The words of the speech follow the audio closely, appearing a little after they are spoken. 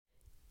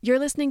You're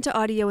listening to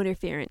Audio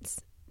Interference,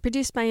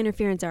 produced by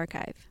Interference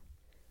Archive.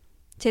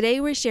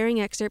 Today we're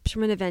sharing excerpts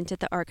from an event at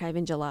the Archive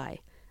in July,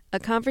 a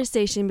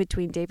conversation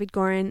between David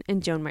Gorin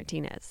and Joan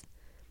Martinez.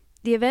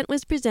 The event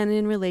was presented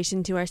in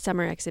relation to our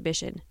summer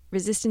exhibition,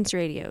 Resistance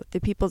Radio,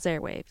 The People's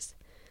Airwaves,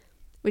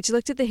 which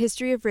looked at the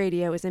history of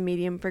radio as a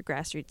medium for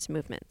grassroots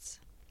movements.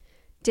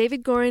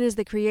 David Gorin is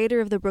the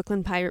creator of the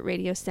Brooklyn Pirate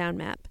Radio sound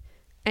map,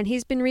 and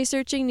he's been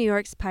researching New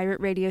York's pirate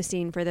radio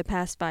scene for the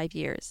past 5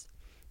 years.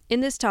 In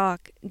this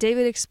talk,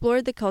 David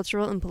explored the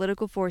cultural and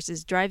political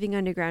forces driving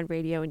underground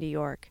radio in New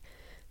York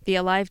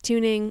via live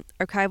tuning,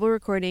 archival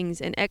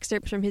recordings, and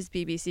excerpts from his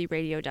BBC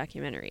radio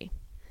documentary.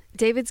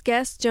 David's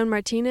guest, Joan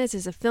Martinez,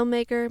 is a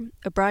filmmaker,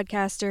 a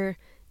broadcaster,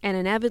 and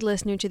an avid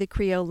listener to the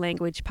Creole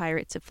language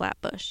pirates of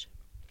Flatbush.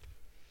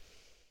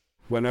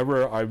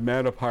 Whenever I've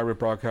met a pirate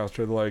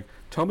broadcaster, they're like,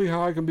 tell me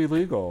how I can be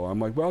legal.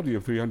 I'm like, well, do you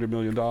have $300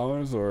 million?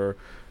 Or,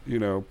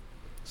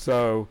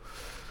 so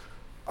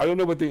I don't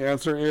know what the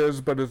answer is,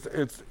 but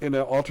it's in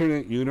an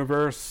alternate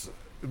universe,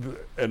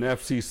 an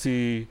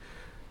FCC,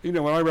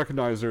 when I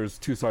recognize there's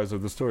two sides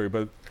of the story,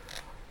 but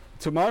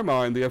to my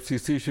mind, the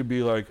FCC should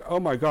be like, oh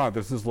my God,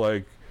 this is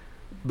like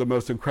the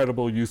most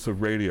incredible use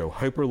of radio,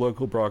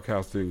 hyper-local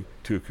broadcasting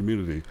to a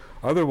community.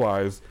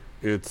 Otherwise,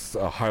 it's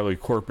a highly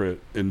corporate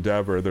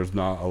endeavor. There's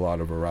not a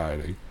lot of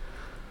variety.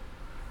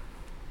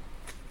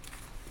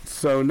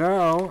 So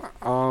now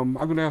I'm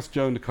going to ask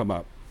Joan to come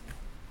up.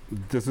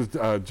 This is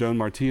Joan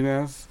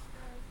Martinez.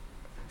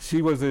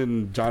 She was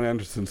in John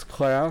Anderson's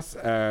class,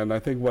 and I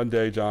think one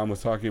day John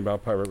was talking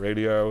about pirate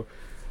radio,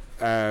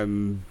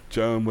 and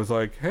Joan was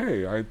like,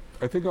 hey, I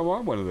think I'm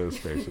on one of those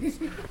stations.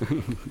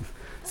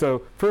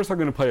 So first I'm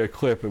going to play a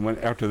clip, and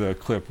after the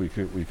clip we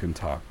can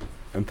talk.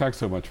 And thanks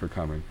so much for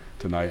coming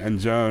tonight. And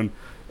Joan,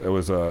 it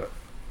was a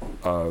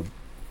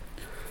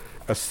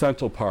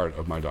essential part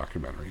of my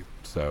documentary.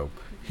 So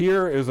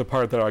here is a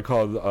part that I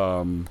called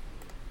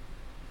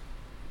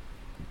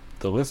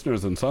The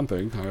Listeners in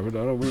Something. I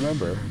don't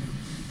remember.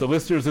 The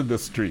Listeners in the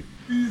Street.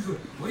 Easy.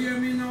 We hear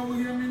me now, we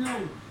hear me now.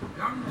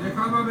 They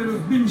call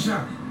Barbados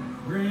Binshak.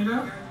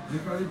 Grenada, they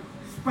call it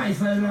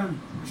Spice Island.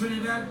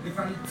 Trinidad, they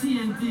call it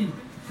TNT.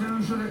 San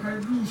Lucia, they call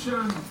it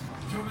Lucian.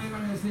 Jamaica,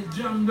 they say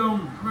Jam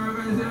Down.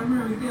 America, they say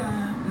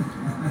America.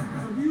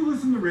 So do you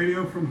listen to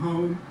radio from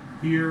home,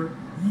 here?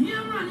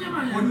 Yeah,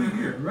 man. What do you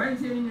hear? Right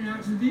here in New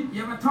York City,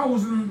 you have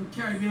 1,000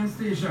 Caribbean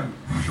stations.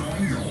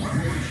 Join the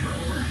revolution.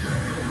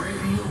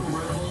 Radio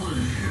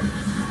Revolution.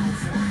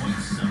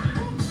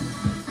 4.7.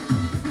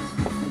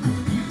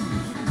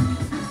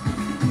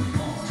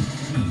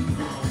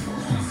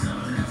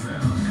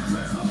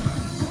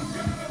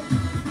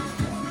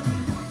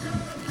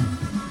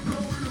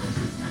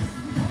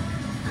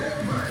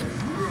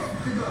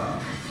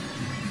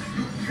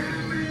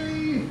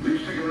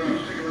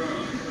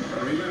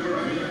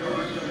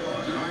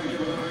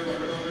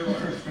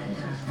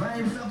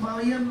 How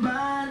you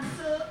bad,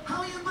 sir?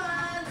 How you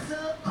bad,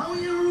 sir? How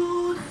you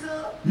rude,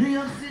 sir? New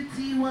York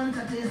City want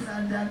a taste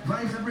of that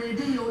vibes of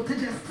radio to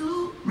just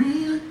too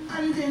real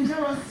and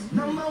dangerous.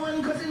 Number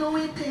one, cause you know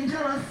it's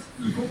dangerous.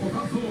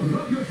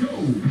 Love your show.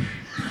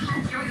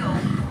 Here we go.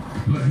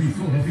 La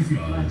emisora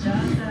oficial.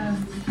 Bachata,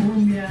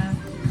 cumbia,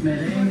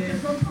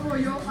 merengue. Son como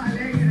yo,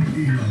 alegre.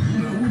 Y la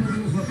número uno de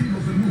los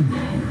latinos del mundo.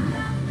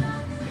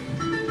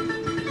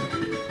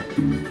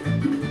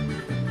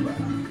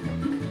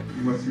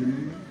 What's your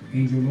name?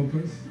 Angel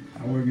Lopez.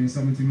 I work in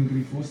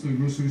 1703 Foster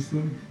grocery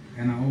store,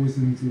 and I always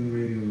listen to the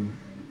radio.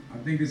 I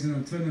think it's an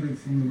alternative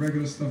from the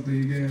regular stuff that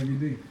you get every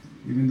day,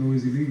 even though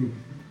it's illegal.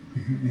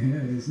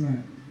 Yeah, it's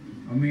not.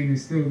 I mean,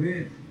 it's still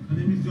there. My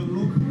name is John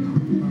Luke.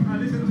 I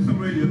listen to some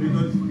radio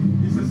because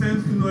it's a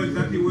sense to know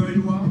exactly where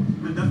you are,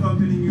 and that's why I'm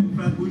telling you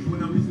Flatbush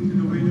when I'm listening to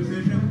the radio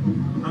station.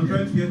 I'm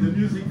trying to get the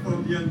music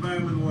from the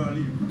environment where I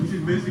live, which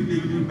is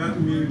basically giving back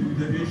to me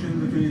the Haitian,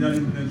 the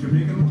Trinidadian, and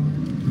Jamaican.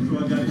 So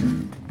I got it.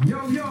 Yo,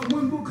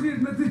 one book here,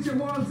 mais c'est chez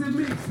moi, c'est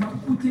mix. M'a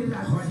coûté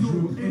la radio.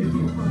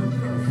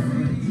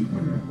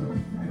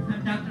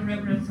 I'm Dr.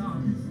 Reverend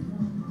Saunders.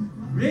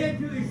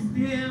 Radio is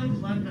still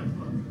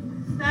wonderful.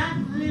 Start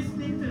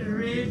listening to the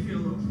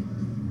radio.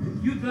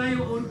 You draw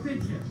your own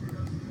picture.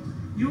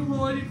 You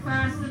hold it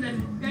faster than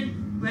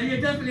when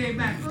you're just laying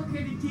back.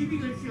 Okay, the TV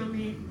will show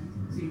me.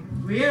 See,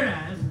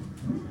 whereas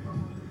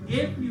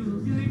if you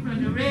do it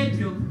from the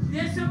radio,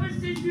 there's so much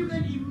things you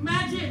can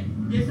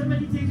imagine. There's so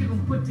many things you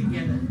can put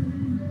together.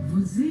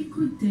 Vous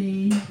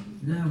écoutez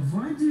la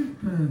voix du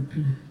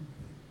peuple.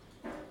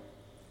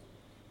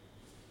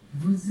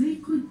 Vous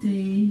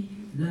écoutez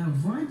la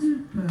voix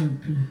du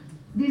peuple.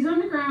 These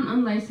underground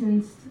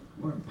unlicensed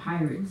or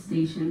pirate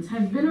stations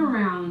have been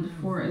around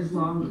for as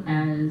long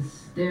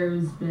as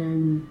there's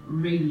been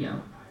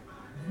radio.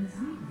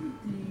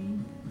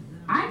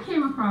 I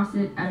came across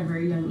it at a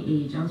very young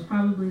age. I was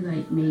probably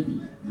like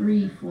maybe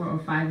 3, 4, or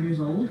 5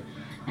 years old.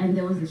 And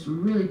there was this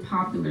really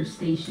popular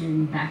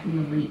station back in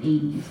the late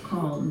 80s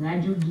called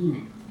Radio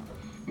Guinée.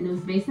 And it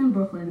was based in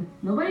Brooklyn.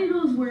 Nobody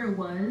knows where it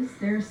was.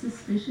 There are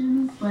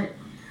suspicions, but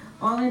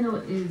All I know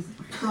is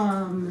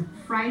from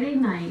Friday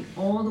night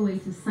all the way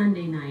to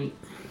Sunday night,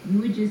 you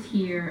would just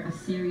hear a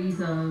series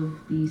of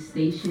these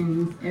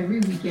stations every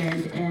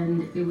weekend,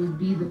 and it would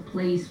be the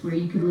place where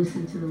you could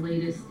listen to the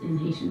latest in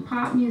Haitian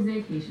pop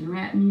music, Haitian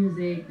rap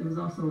music. There was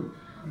also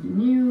the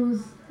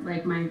news.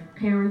 Like, my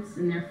parents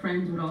and their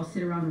friends would all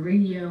sit around the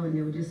radio, and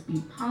they would just be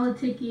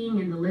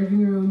politicking in the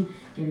living room,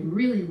 getting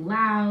really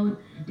loud,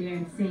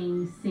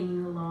 dancing,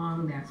 singing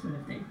along, that sort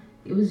of thing.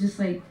 It was just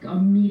like a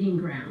meeting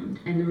ground,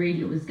 and the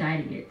radio was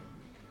guiding it.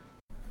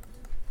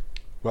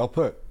 Well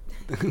put.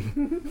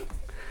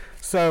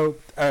 So,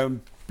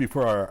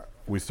 before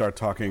we start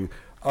talking,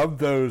 of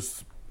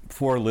those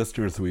 4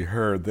 listeners we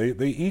heard,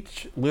 they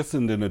each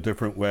listened in a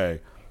different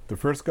way. The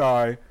first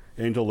guy,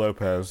 Angel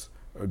Lopez,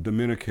 a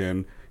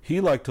Dominican,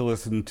 he liked to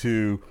listen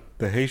to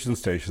the Haitian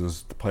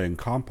stations playing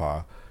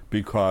compa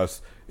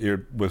because it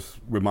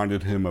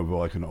reminded him of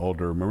like an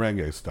older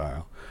merengue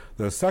style.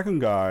 The second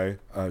guy,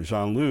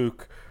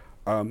 Jean-Luc,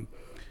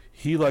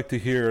 he liked to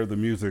hear the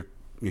music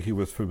he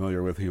was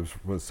familiar with. He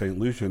was St.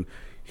 Lucian.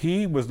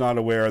 He was not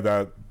aware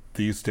that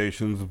these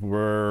stations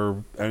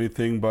were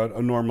anything but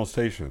a normal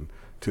station.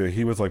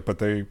 He was like,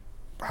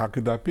 how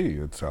could that be?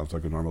 It sounds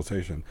like a normal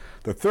station.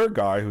 The third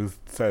guy, who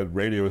said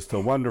radio is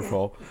still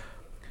wonderful,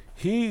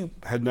 he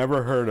had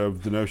never heard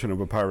of the notion of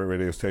a pirate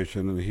radio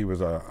station, and he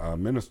was a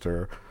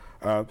minister.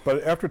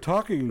 But after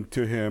talking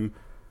to him,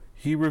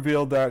 he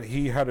revealed that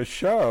he had a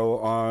show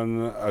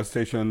on a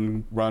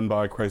station run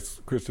by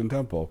Christian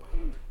Temple.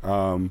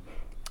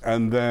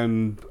 And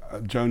then,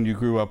 Joan, you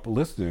grew up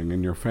listening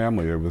in your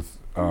family. It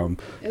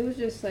was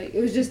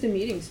just a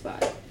meeting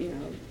spot.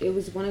 It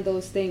was one of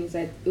those things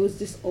that it was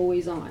just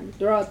always on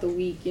throughout the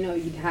week.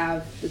 You'd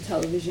have the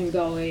television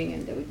going,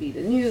 and there would be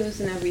the news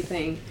and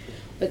everything.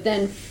 But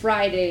then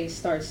Friday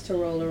starts to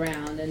roll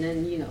around, and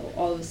then,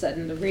 all of a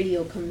sudden the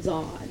radio comes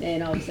on,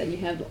 and all of a sudden you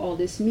have all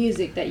this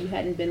music that you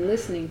hadn't been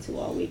listening to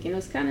all week. And it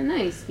was kind of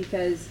nice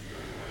because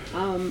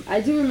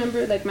I do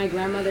remember, like, my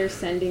grandmother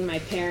sending my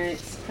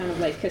parents kind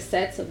of like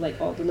cassettes of like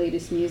all the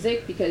latest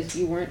music because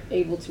you weren't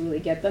able to really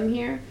get them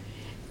here.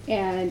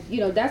 And,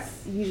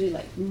 that's usually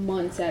like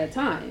months at a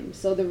time.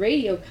 So the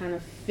radio kind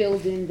of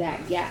filled in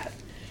that gap.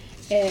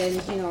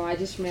 And, I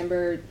just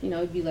remember,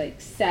 it'd be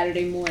like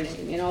Saturday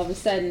morning, and all of a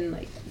sudden,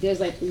 like, there's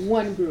like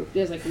one group,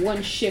 there's like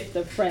one shift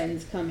of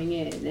friends coming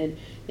in, and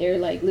they're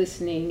like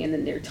listening, and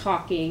then they're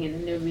talking, and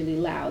then they're really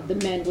loud. The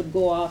men would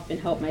go off and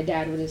help my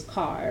dad with his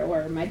car,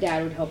 or my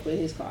dad would help with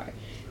his car.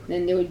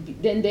 Then they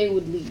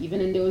would leave,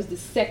 and then there was the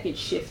second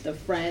shift of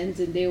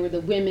friends, and they were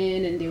the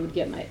women, and they would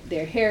get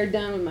their hair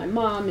done with my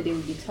mom, and they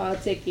would be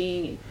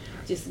politicking and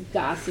just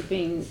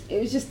gossiping. It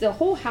was just, the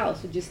whole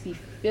house would just be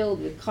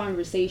filled with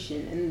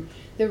conversation, and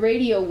the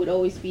radio would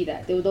always be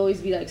that. There would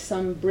always be like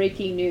some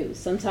breaking news.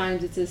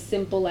 Sometimes it's as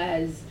simple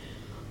as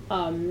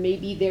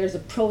maybe there's a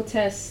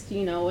protest,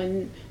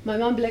 and my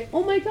mom would be like,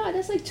 oh my God,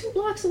 that's like 2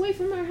 blocks away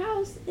from our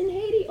house in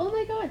Haiti, oh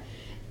my God.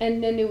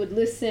 And then they would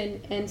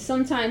listen, and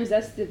sometimes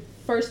that's the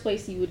first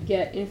place you would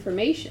get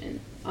information.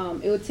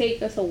 It would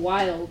take us a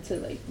while to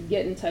like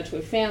get in touch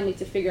with family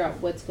to figure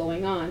out what's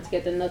going on, to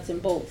get the nuts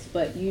and bolts,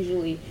 but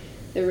usually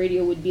the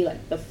radio would be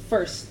like the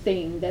first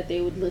thing that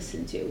they would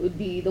listen to. It would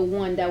be the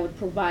one that would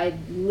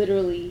provide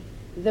literally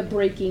the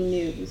breaking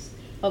news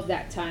of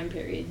that time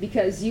period,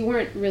 because you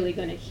weren't really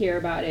going to hear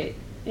about it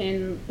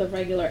in the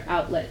regular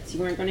outlets. You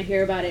weren't going to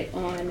hear about it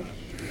on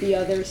the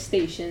other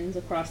stations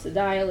across the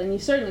dial, and you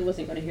certainly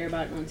wasn't going to hear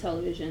about it on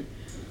television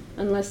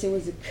unless it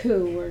was a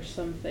coup or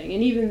something.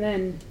 And even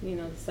then,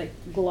 it's like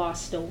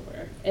glossed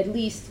over. At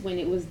least when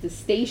it was the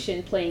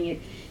station playing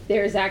it,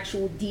 there's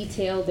actual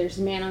detail, there's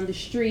man on the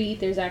street,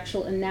 there's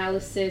actual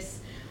analysis.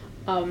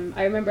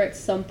 I remember at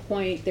some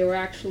point there were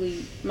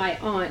actually, my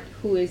aunt,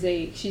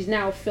 she's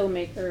now a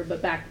filmmaker,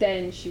 but back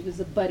then she was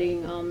a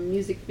budding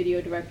music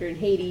video director in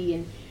Haiti,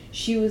 and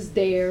she was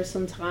there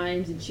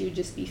sometimes, and she would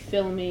just be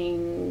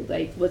filming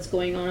like what's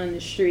going on the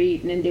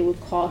street, and then they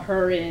would call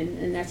her in,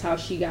 and that's how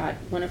she got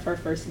one of her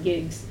first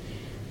gigs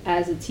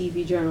as a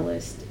TV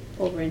journalist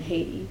over in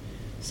Haiti.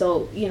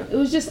 So, it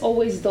was just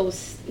always those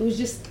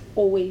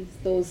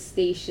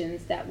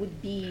stations that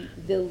would be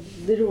the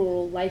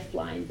literal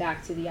lifeline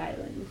back to the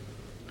island.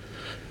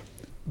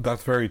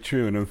 That's very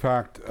true. And in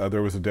fact,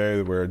 there was a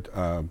day where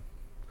Joan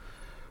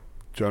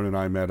and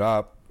I met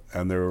up,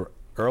 and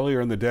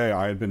earlier in the day,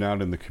 I had been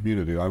out in the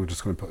community. I was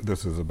just going to put,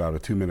 this is about a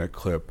 2-minute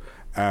clip,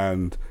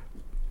 and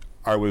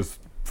I was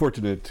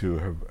fortunate to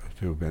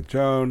have met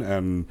Joan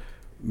and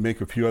make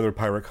a few other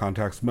pirate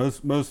contacts.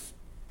 Most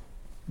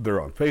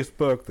they're on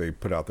Facebook, they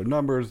put out their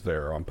numbers,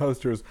 they're on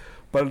posters,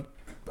 but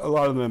a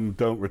lot of them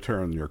don't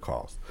return your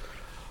calls.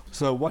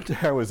 So one day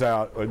I was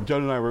out, and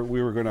Joan and I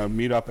were going to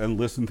meet up and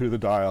listen through the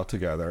dial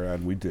together,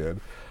 and we did.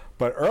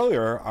 But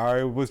earlier,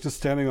 I was just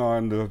standing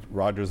on the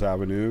Rogers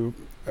Avenue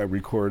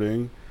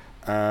recording,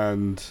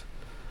 and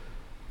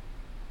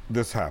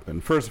this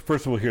happened.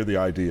 First we'll hear the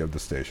ID of the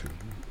station.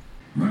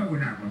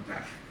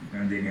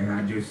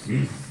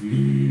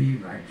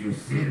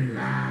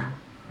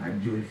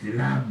 Radio c'est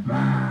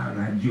là-bas,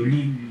 Radio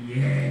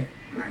Lumière,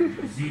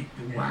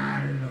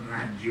 Zitoal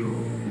Radio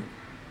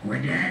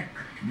Quebec,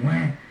 moi,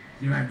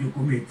 c'est Radio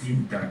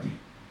Cométine Tadi.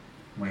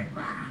 Moi,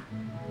 bah.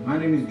 My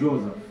name is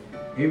Joseph.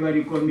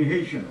 Everybody call me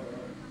Haitian.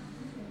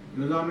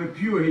 Because I'm a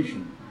pure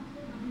Haitian.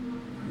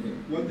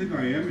 One thing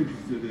I am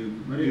interested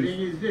in But the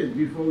thing is this,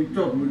 before we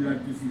talk, we'd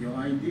like to see your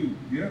ID.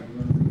 Yeah.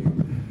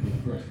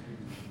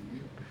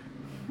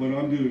 What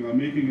I'm doing, I'm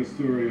making a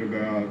story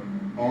about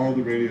all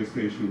the radio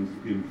stations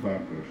in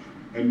Flatbush.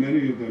 And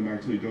many of them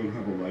actually don't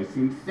have a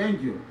license.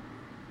 Thank you.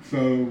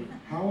 So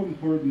how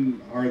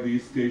important are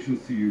these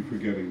stations to you for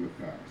getting the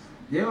facts?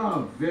 They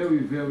are very,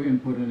 very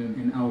important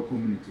in our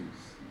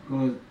communities.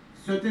 Because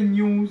certain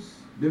news,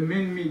 the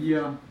main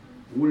media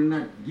will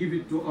not give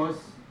it to us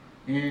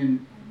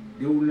and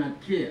they will not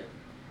care.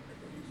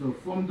 So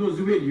from those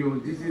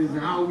radios, this is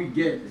how we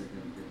get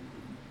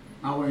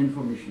our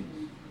information.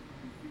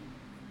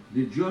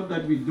 The job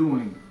that we're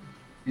doing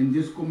in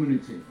this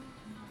community,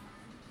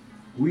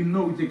 we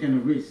know we're taking a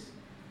risk,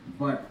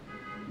 but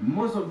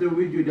most of the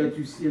radio that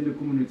you see in the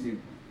community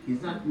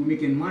is not we're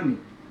making money.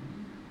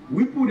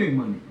 We're putting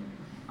money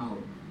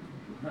out.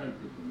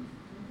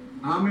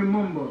 I'm a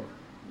member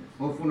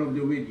of one of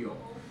the radio.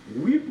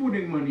 We're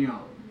putting money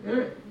out.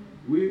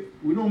 We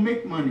don't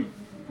make money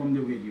from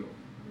the radio.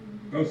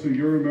 Oh, so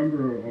you're a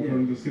member of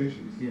one of the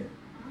stations? Yeah.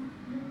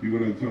 You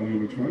want to tell me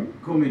which one?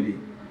 Comedy.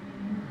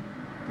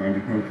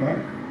 90.5?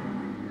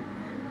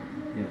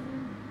 Yeah.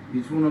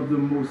 It's one of the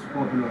most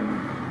popular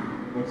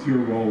ones. What's your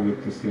role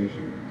with the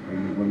station? Are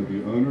you one of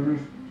the owners?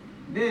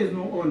 There is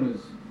no owners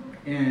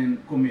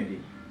in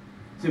comedy.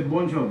 It's a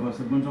bunch of us,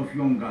 a bunch of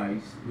young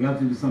guys. We have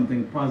to do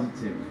something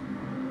positive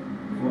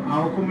for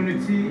our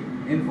community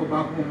and for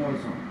back home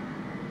also.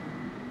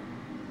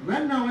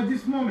 Right now, at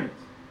this moment,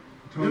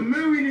 the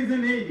Marine is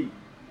in Haiti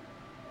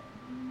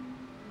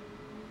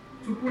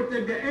to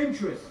protect the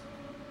interests.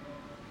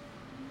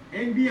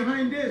 And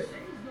behind this,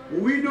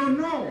 we don't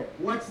know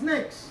what's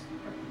next.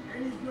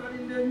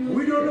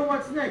 We don't know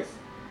what's next.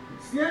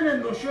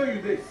 CNN don't show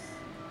you this.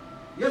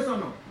 Yes or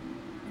no?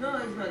 No,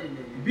 it's not in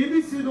there.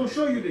 BBC don't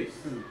show you this.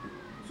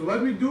 So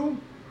what we do,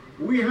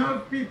 we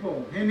have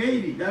people in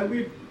Haiti that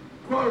will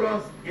call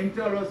us and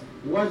tell us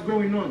what's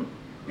going on.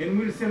 And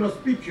will send us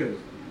pictures.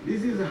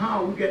 This is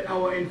how we get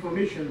our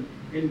information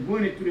and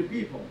bring it to the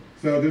people.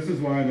 So this is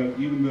why that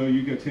even though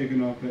you get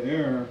taken off the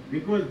air,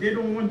 because they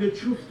don't want the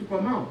truth to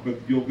come out. But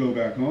you'll go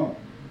back on.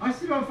 I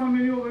still have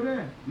family over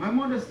there. My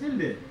mother's still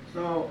there.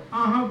 So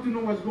I have to know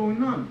what's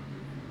going on.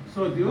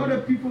 So the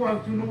other people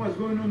have to know what's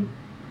going on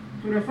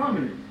to their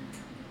family.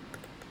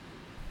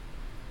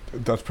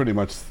 That's pretty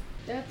much...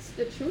 That's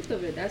the truth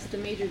of it. That's the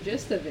major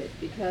gist of it,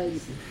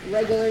 because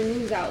regular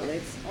news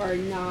outlets are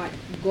not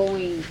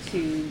going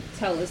to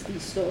tell us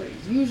these stories.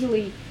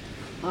 Usually,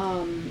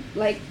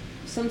 like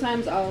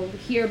sometimes I'll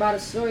hear about a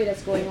story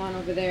that's going on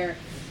over there,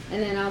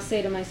 and then I'll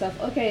say to myself,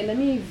 okay, let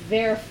me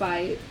verify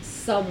it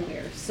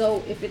somewhere.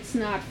 So if it's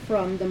not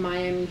from the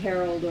Miami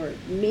Herald or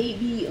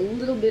maybe a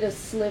little bit of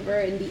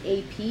sliver in the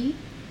AP,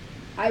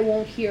 I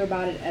won't hear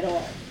about it at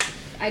all.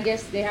 I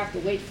guess they have to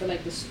wait for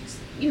like the,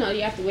 you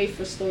have to wait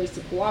for stories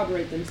to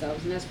corroborate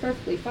themselves, and that's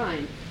perfectly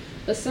fine.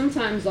 But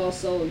sometimes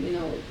also,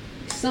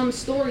 some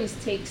stories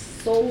take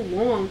so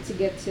long to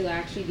get to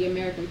actually the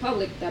American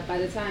public that by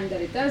the time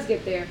that it does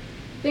get there,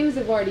 things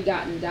have already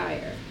gotten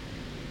dire.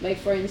 Like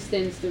for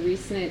instance, the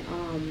recent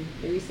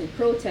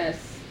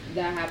protests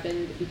that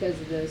happened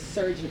because of the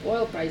surge in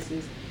oil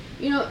prices.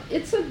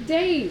 It took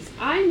days.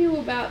 I knew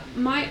about,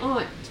 my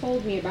aunt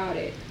told me about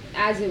it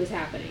as it was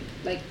happening,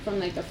 like from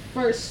like the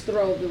first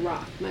throw of the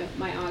rock.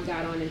 My aunt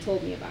got on and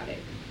told me about it,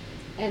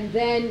 and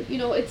then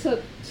it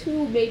took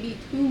maybe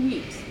 2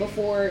 weeks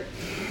before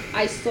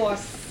I saw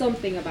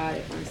something about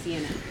it on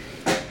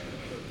CNN.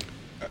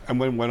 And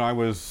when I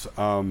was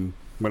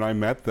when I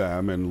met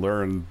them and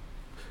learned,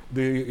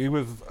 he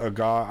was a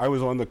guy. I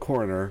was on the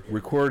corner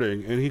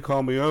recording, and he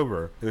called me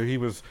over. He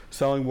was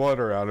selling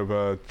water out of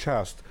a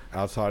chest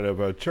outside of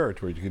a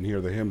church where you can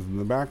hear the hymns in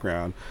the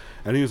background.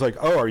 And he was like,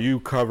 "Oh, are you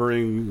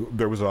covering?"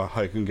 There was a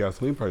hike in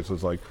gasoline prices. I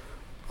was like,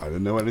 I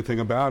didn't know anything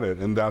about it,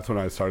 and that's when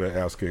I started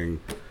asking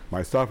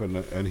my stuff,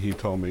 and he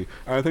told me.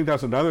 And I think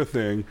that's another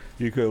thing.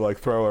 You could like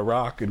throw a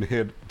rock and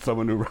hit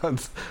someone who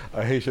runs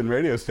a Haitian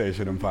radio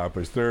station in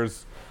Flatbush.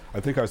 I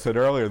think I said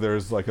earlier,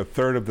 there's like a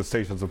third of the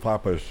stations in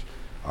Flatbush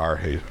are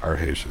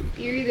Haitian.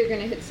 You're either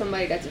going to hit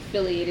somebody that's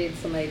affiliated,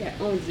 somebody that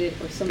owns it,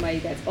 or somebody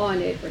that's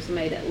on it, or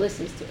somebody that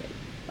listens to it.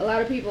 A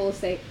lot of people will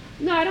say,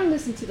 no, I don't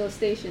listen to those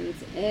stations.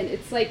 And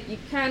it's like you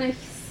kind of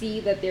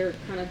see that they're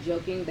kind of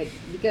joking,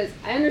 because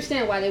I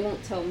understand why they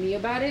won't tell me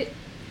about it,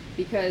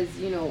 because,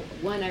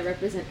 one, I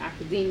represent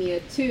academia,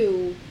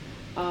 two,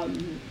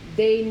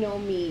 they know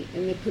me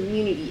in the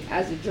community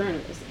as a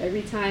journalist.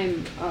 Every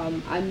time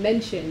I'm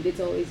mentioned, it's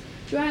always,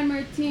 Joanne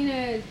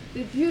Martinez,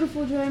 the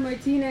beautiful Joanne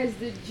Martinez,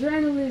 the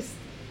journalist,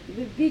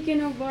 the beacon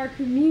of our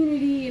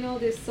community, and all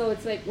this. So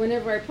it's like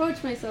whenever I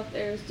approach myself,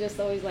 there's just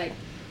always like,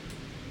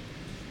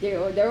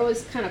 they're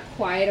always kind of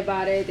quiet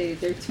about it.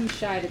 They're too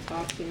shy to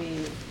talk to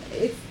me.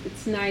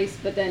 It's nice,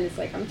 but then it's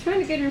like, I'm trying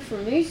to get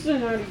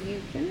information out of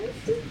you.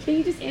 Can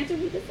you just answer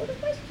me this little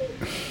question?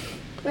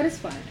 But it's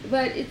fun.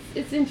 But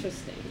it's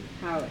interesting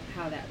how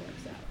that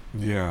works out.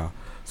 Yeah.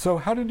 So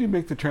how did you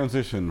make the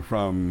transition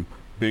from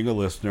being a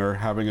listener,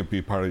 having it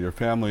be part of your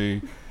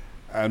family,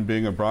 and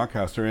being a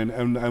broadcaster?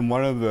 And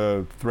one of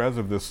the threads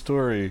of this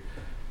story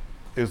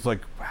is like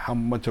how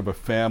much of a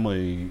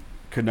family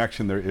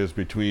connection there is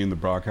between the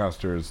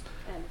broadcasters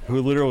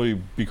who literally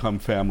become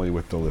family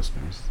with the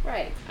listeners.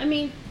 Right. I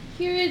mean,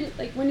 here,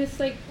 like when it's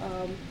like,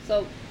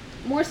 so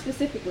more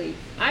specifically,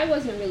 I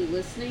wasn't really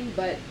listening,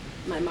 but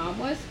my mom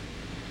was.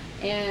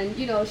 And,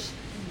 you know,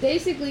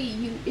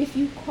 basically, if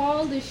you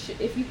call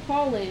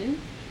in,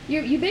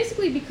 you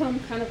basically become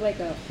kind of like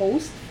a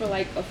host for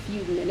like a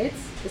few minutes,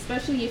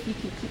 especially if you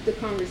can keep the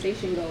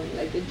conversation going.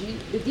 Like the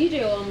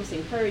DJ will almost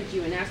encourage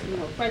you and ask you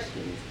more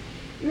questions.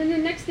 And then the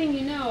next thing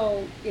you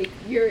know,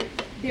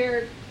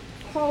 they're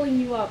calling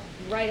you up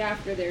right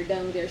after they're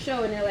done with their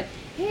show, and they're like,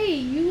 "Hey,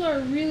 you are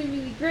really,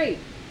 really great."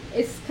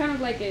 It's kind of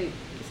like an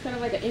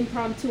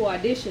impromptu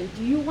audition.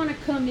 Do you want to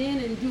come in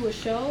and do a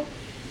show?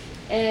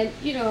 And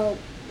you know,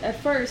 at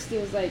first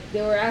it was like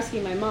they were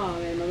asking my mom,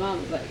 and my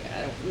mom was like,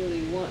 "I don't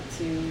really want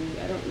to.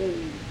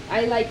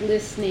 I like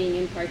listening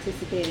and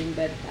participating,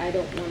 but I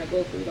don't want to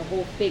go through the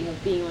whole thing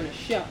of being on a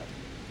show."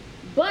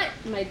 But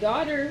my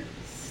daughter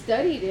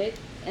studied it.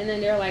 And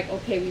then they're like,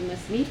 okay, we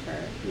must meet her,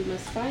 we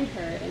must find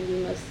her,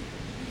 and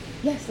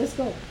yes, let's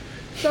go.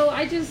 So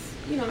I just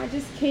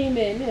came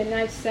in and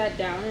I sat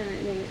down,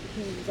 and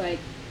he was like,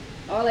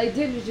 all I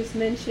did was just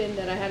mention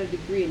that I had a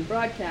degree in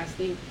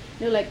broadcasting.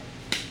 They're like,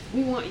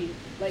 we want you.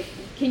 Like,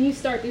 can you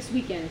start this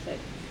weekend? It's like,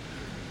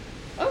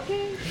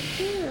 okay,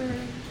 sure.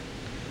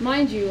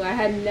 Mind you, I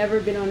had never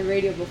been on the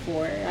radio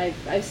before.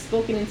 I've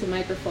spoken into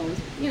microphones.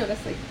 You know,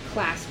 that's like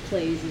class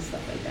plays and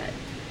stuff like that.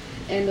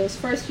 And those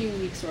first few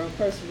weeks were, of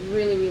course,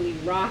 really, really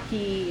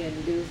rocky,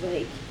 and it was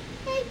like,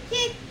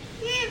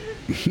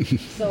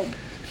 so.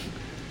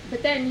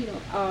 But then, you know,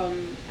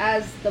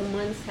 as the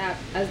months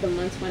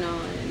went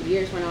on and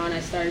years went on, I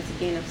started to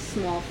gain a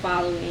small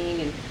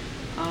following, and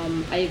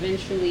I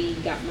eventually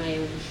got my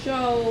own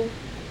show.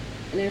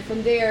 And then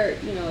from there,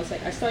 you know, it's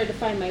like I started to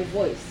find my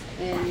voice.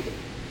 And,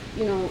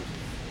 you know,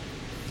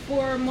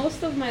 for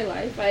most of my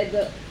life,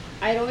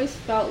 I'd always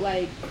felt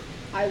like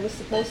I was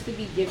supposed to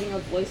be giving a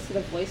voice to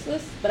the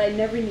voiceless, but I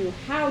never knew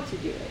how to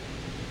do it.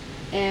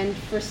 And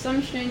for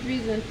some strange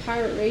reason,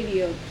 pirate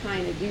radio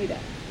kind of do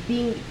that.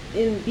 Being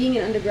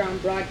an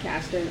underground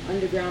broadcaster, an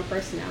underground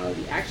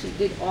personality, actually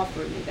did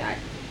offer me that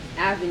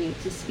avenue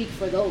to speak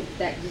for those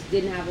that just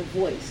didn't have a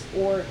voice,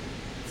 or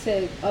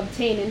to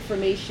obtain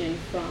information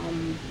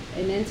from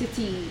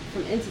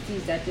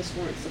entities that just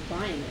weren't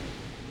supplying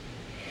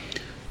it.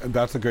 And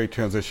that's a great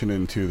transition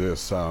into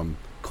this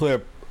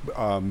clip.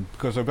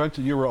 Because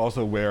eventually you were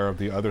also aware of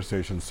the other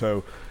stations.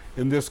 So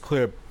in this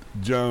clip,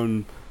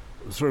 Joan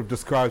sort of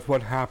describes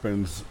what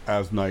happens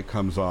as night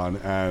comes on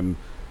and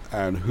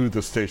who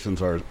the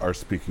stations are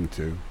speaking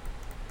to.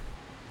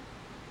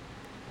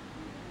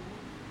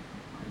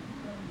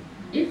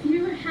 If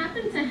you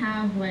happen to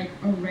have like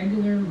a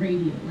regular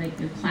radio, like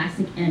a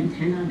classic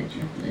antenna that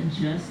you have to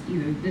adjust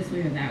either this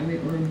way or that way,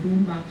 or a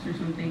boombox or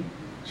something,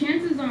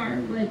 chances are,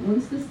 like,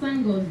 once the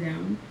sun goes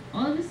down,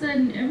 all of a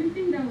sudden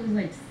everything that was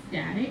like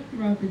static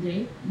throughout the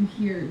day, you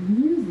hear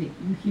music,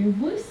 you hear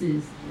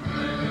voices.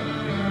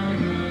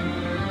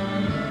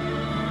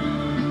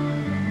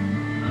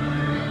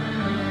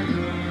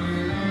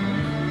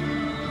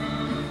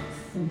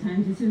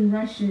 Sometimes it's in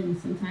Russian,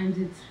 sometimes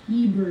it's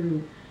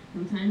Hebrew,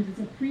 sometimes it's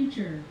a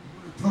preacher.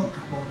 Talk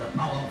about the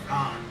power of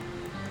God.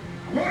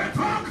 I want to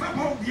talk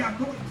about the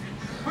anointing.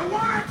 I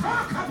want to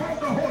talk about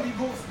the Holy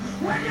Ghost.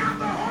 When you have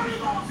the Holy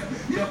Ghost,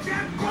 you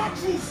can go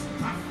through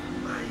stuff.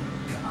 My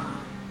God.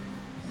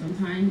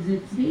 Sometimes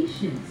it's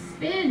Haitian,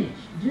 Spanish,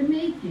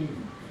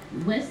 Jamaican,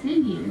 West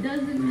Indian, it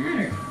doesn't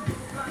matter.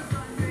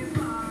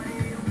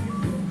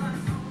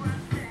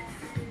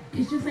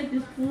 It's just like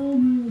this whole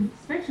new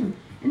spectrum.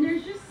 And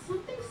there's just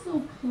something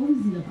so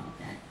cozy about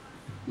that.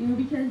 You know,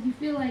 because you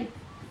feel like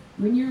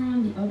when you're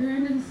on the other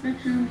end of the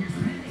spectrum,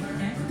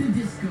 That's the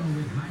disco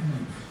with high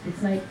notes.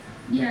 it's like,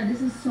 yeah,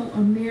 this is so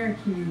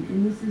American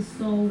and this is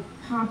so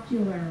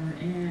popular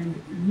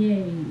and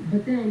yay.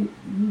 But then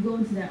you go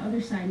into that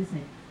other side and it's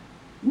like,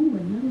 ooh,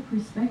 another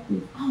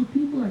perspective. Oh,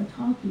 people are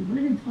talking. What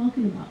are they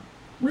talking about?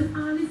 When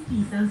all is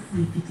peace and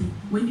safety,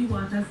 when the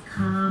water's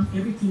calm,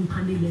 everything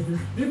on the level,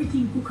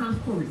 everything cook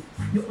and curry,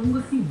 you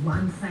only see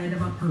one side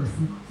of a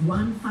person,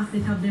 one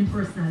facet of their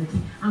personality,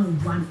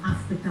 and one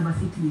aspect of a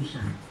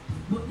situation.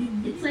 But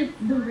it's like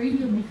the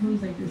radio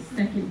becomes like the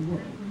second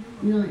world.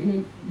 You know, and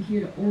then you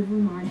hear the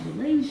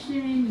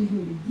over-modulation, you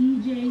hear the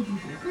DJs, you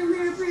hear...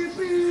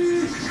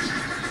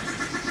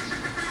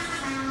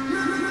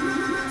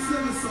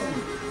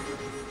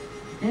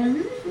 And I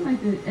really feel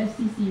like the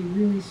FCC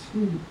really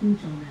screwed the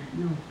pooch on that,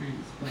 no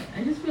offense. But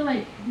I just feel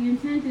like the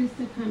intent is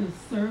to kind of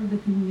serve the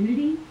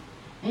community.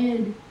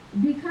 And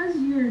because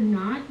you're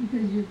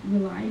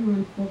relying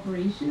on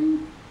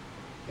corporations,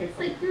 it's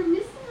like you're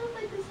missing out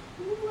like this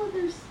whole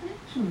other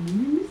spectrum.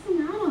 You're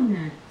missing out on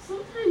that.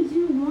 Sometimes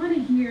you want to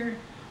hear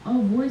a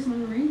voice on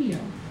the radio.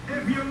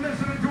 If you're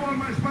listening to all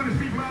my Spanish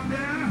people out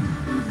there,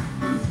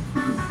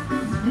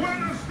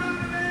 buenos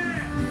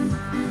tardes.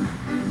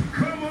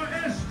 ¿Cómo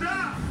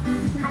está?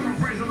 Come on,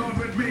 praise the Lord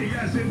with me.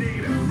 Yes,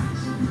 indeed.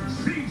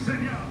 Sí,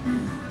 señor.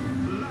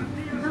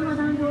 那么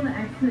当中的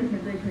X 团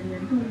队成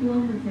员众多，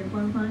目前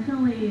官方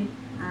尚未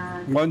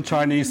One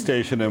Chinese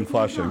station in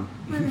Flushing.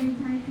 未被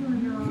猜测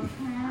呢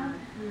have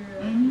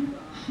any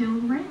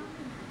children?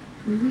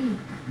 Oui, j'ai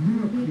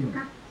 4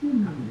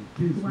 filles.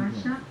 3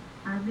 chats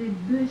avec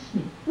 2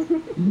 chiens.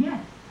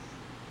 Yes,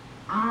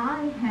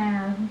 I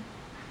have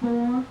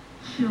 4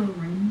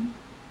 children,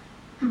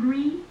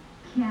 3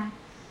 cats,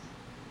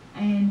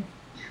 and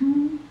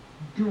 2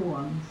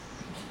 dogs.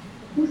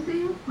 Come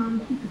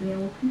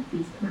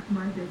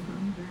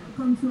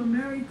to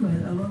America,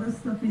 a lot of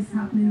stuff is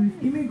happening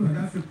with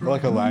immigrants.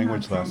 Like a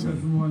language Trump lesson.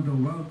 doesn't want to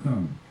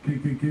welcome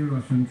KKK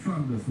Russian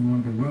Trump doesn't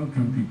want to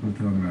welcome people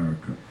to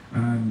America.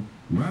 And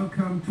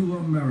welcome to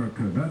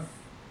America. That's,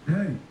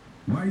 hey,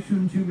 why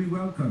shouldn't you be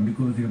welcome?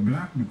 Because you're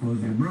black,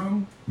 because you're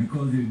brown,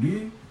 because you're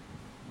gay,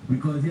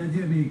 because you're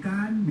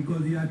Jamaican,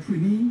 because you're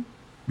Trini,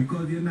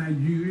 because you're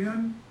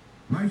Nigerian.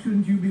 Why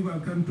shouldn't you be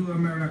welcome to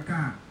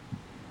America?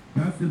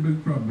 That's the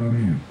big problem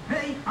here.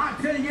 Hey, I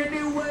tell you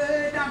the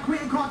word that we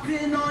cut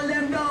in all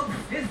them dogs.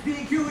 It's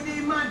DQ, the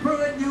man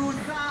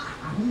producer.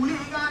 A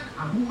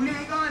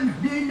hooligan,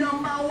 the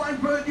 #1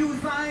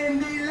 producer in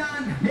the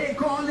land. They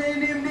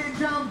calling him the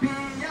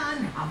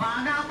champion. A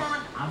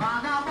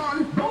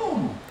vagabond,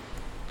 boom.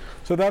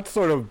 So that's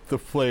sort of the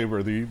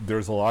flavor.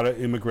 There's a lot of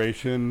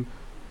immigration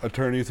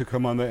attorneys who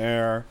come on the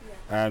air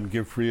and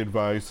give free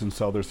advice and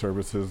sell their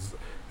services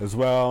as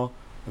well.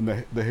 And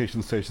the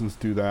Haitian stations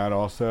do that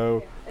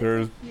also.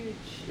 It's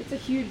a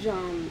huge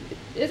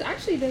it's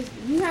actually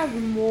you have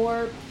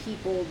more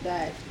people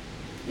that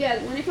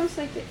when it comes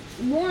to like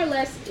more or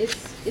less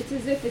it's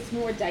as if it's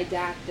more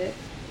didactic.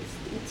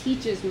 It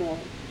teaches more.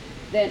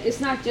 Then it's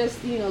not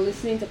just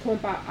listening to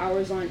compa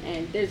hours on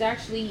end. There's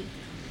actually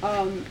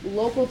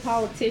local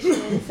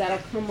politicians that'll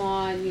come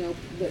on.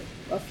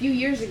 A few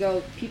years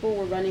ago, people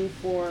were running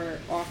for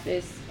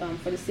office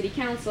for the city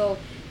council.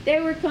 They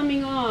were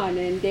coming on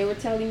and they were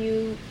telling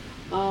you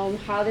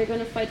how they're going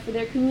to fight for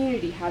their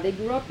community, how they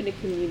grew up in the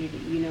community.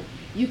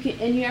 You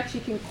actually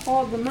can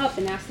call them up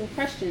and ask them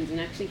questions and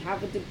actually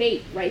have a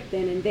debate right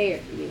then and there.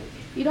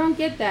 You don't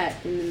get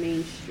that in the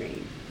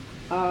mainstream.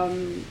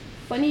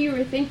 Funny you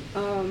were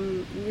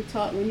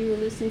when you were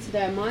listening to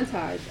that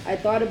montage. I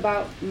thought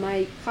about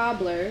my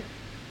cobbler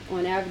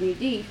on Avenue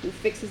D who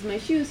fixes my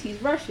shoes. He's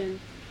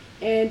Russian,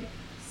 and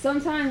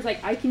sometimes,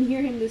 I can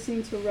hear him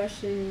listening to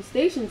Russian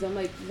stations. I'm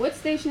like, what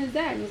station is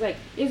that? And he's like,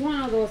 it's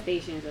one of those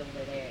stations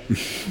over there.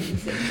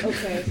 He's like,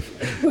 okay.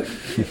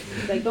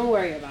 He's like, don't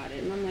worry about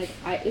it. And I'm like,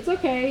 it's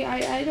okay.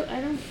 I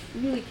don't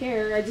really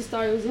care. I just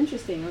thought it was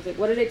interesting. I was like,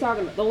 what are they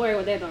talking about? Don't worry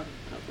what they're talking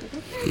about. I was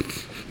like, okay.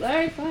 All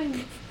right,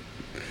 fine.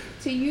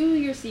 To you,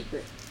 your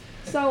secret.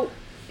 So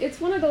it's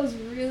one of those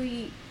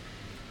really...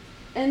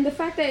 And the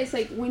fact that it's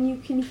like when you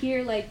can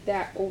hear like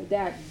that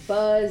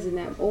buzz and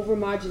that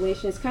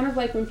overmodulation, it's kind of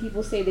like when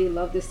people say they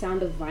love the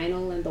sound of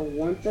vinyl and the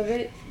warmth of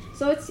it.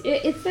 So it's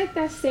like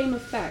that same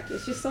effect.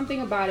 It's just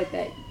something about it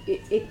that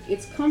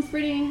it's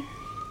comforting,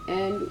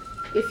 and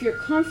if you're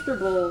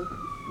comfortable,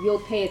 you'll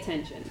pay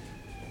attention.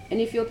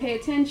 And if you'll pay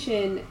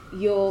attention,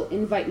 you'll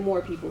invite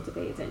more people to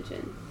pay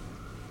attention.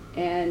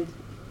 And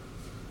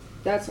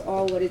that's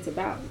all what it's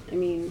about. I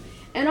mean,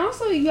 and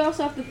also, you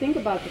also have to think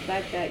about the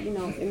fact that,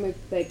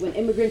 when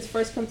immigrants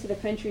first come to the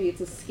country, it's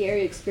a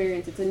scary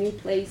experience. It's a new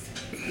place.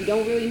 You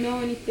don't really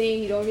know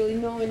anything. You don't really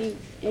know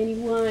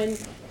anyone.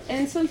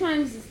 And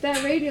sometimes it's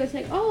that radio. It's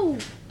like, oh,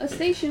 a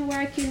station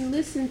where I can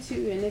listen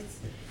to, and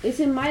it's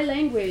in my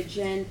language,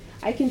 and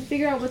I can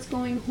figure out what's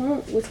going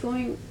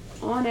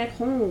on at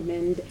home,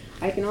 and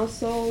I can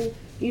also,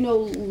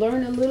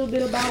 learn a little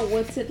bit about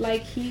what's it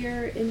like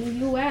here in the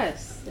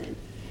U.S. And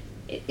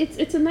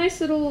it's a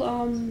nice little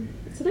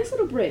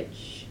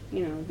bridge,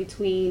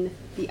 between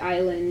the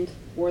island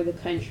or the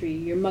country,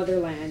 your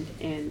motherland,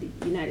 and the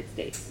United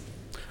States.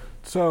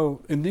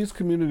 So in these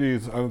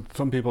communities,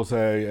 some people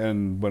say,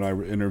 and when I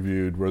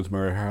interviewed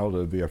Rosemary Harold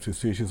of the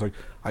FCC, she's like,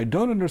 I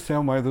don't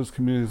understand why those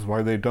communities,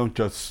 why they don't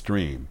just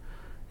stream,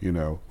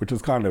 which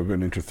is kind of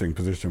an interesting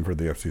position for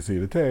the FCC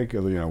to take.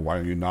 Why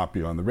don't you not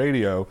be on the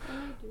radio?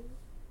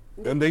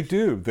 And they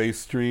do. They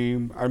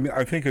stream. I mean,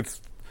 I think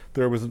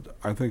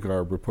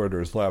our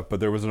reporters left, but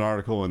there was an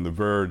article in The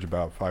Verge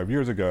about 5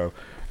 years ago,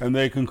 and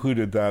they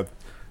concluded that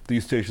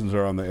these stations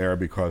are on the air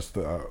because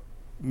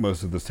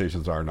most of the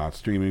stations are not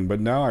streaming, but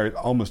now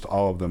almost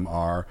all of them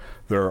are.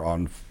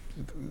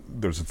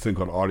 There's a thing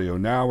called Audio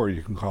Now where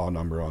you can call a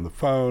number on the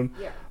phone.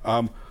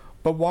 Yeah.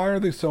 But why are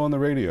they still on the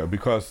radio?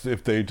 Because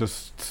if they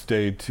just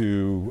stayed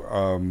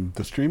to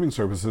the streaming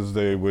services,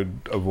 they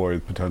would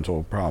avoid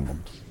potential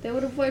problems. They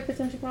would avoid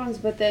potential problems,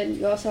 but then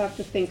you also have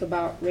to think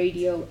about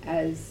radio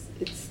as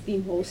it's the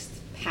most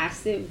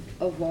passive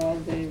of all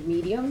the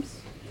mediums.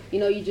 You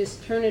know, you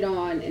just turn it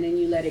on and then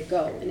you let it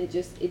go, and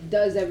it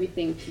does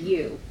everything to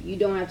you. You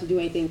don't have to do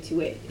anything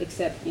to it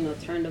except, you know,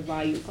 turn the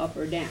volume up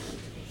or down.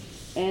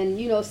 And,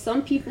 you know,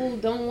 some people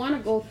don't want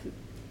to go through.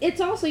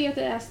 It's also, you have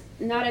to ask,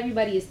 not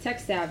everybody is tech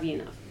savvy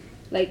enough.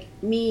 Like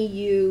me,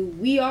 you,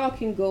 we all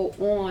can go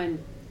on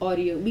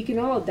audio. We can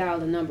all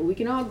dial a number. We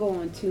can all go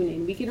on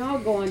TuneIn. We can all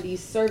go on these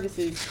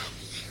services.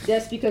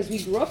 That's because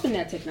we grew up in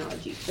that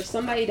technology. For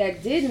somebody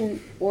that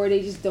didn't, or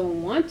they just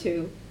don't want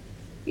to,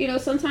 you know,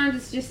 sometimes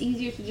it's just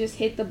easier to just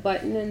hit the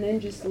button and then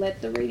just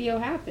let the radio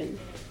happen.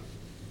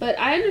 But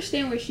I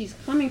understand where she's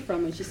coming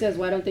from when she says,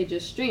 why don't they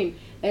just stream?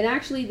 And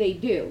actually they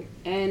do.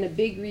 And a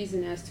big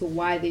reason as to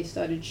why they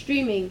started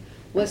streaming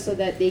was so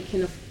that they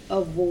can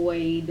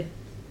avoid,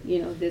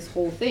 you know, this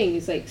whole thing.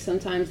 It's like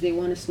sometimes they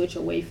want to switch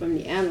away from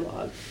the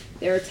analog.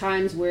 There are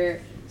times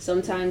where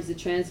sometimes the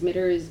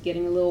transmitter is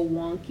getting a little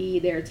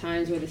wonky. There are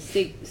times where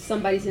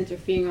somebody's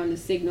interfering on the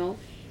signal,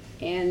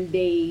 and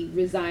they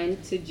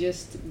resign to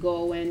just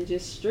go and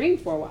just stream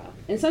for a while.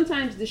 And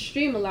sometimes the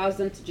stream allows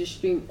them to just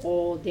stream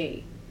all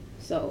day.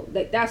 So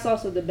that's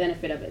also the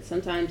benefit of it.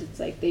 Sometimes it's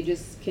like they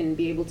just can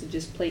be able to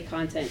just play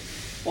content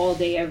all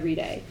day, every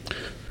day.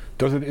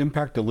 Does it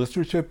impact the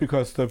listenership?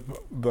 Because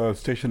the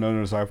station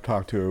owners I've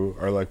talked to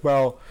are like,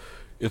 well,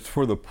 it's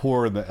for the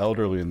poor and the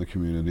elderly in the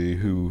community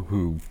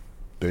who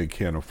they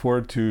can't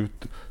afford to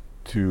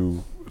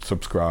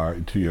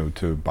subscribe to, you know,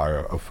 to buy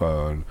a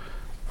phone.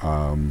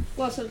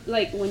 Well, so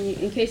like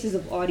in cases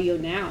of audio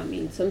now, I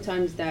mean,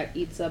 sometimes that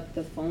eats up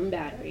the phone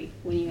battery.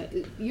 When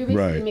you're basically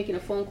right. making a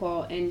phone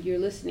call and you're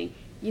listening,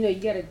 you know,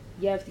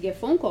 you have to get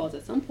phone calls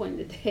at some point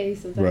in the day.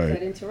 Sometimes right.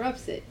 that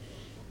interrupts it.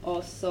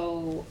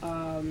 Also,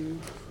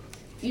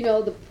 you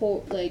know, the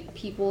poor, like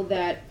people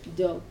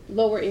the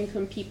lower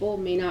income people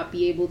may not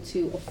be able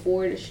to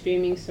afford a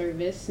streaming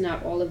service.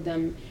 Not all of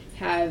them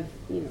have,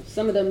 you know,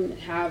 some of them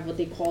have what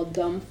they call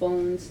dumb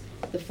phones.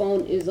 The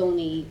phone is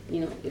only,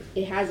 you know,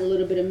 it has a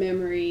little bit of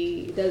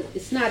memory.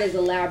 It's not as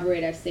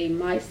elaborate as, say,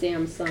 my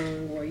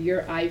Samsung or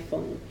your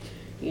iPhone.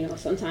 You know,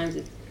 sometimes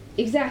it's,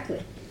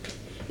 exactly.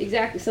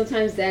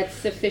 Sometimes that's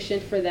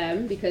sufficient for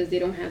them because they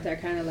don't have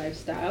that kind of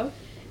lifestyle.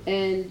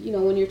 And, you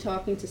know, when you're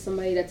talking to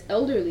somebody that's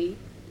elderly,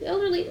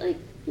 like,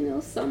 you know,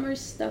 summer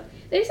stuff.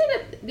 They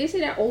say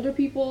that older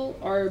people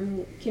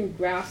can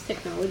grasp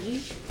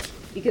technology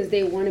because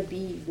they want to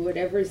be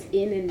whatever's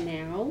in and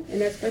now, and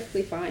that's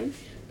perfectly fine.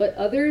 But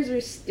others are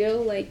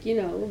still, like, you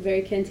know,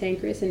 very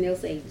cantankerous, and they'll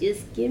say,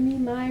 just give me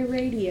my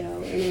radio,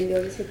 and then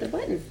they'll just hit the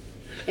button.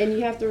 And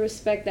you have to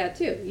respect that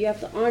too. You have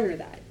to honor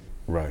that.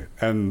 Right.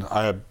 And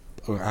I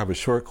have a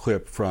short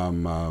clip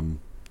from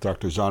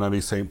Dr.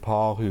 Jean-Elie St.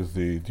 Paul,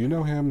 do you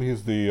know him?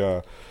 He's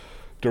the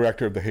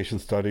director of the Haitian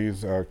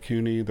Studies,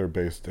 CUNY. They're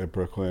based at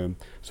Brooklyn.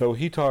 So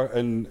he talked,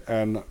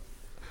 and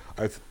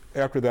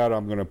after that,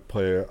 I'm going to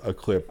play a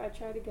clip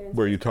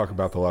where you talk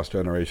about the lost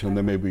generation, and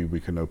then maybe we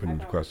can open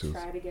into questions.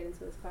 I tried to get into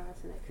this class,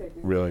 and I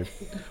couldn't. Really?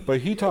 But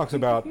he talks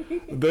about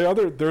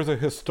there's a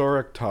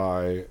historic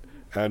tie,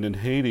 and in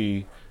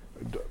Haiti,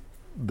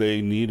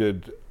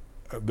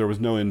 there was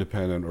no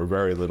independent or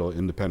very little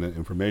independent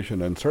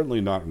information, and certainly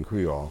not in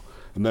Creole.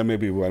 And then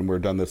maybe when we're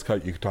done this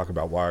cut, you could talk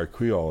about why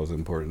Creole is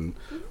important.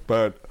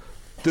 But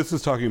this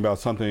is talking about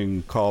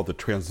something called the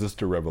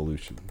Transistor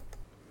Revolution.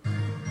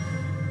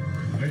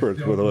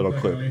 With a little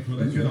clip.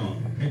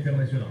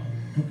 International.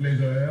 Toutes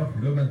les heures,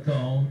 le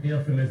matin et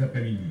enfin les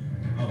après-midi.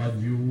 À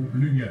Radio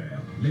Lumière,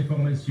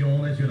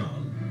 l'information nationale.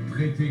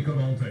 Traité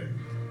commentaire.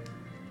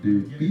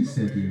 The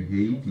peasant in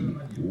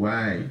Haiti,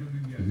 why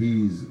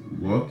he's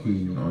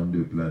working on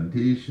the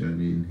plantation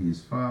in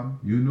his farm,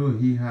 you know,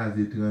 he has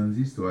a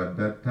transistor. At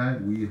that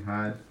time, we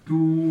had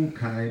two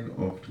kinds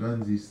of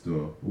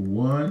transistor.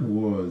 One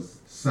was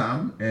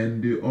SAM,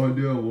 and the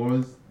other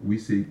was, we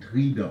say,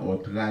 Trident or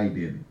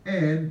Trident.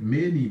 And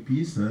many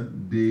peasants,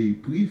 they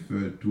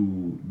prefer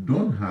to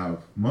don't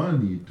have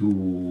money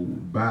to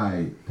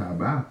buy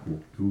tobacco,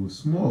 to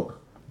smoke,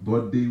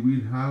 but they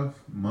will have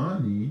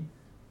money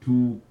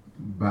to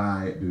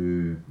buy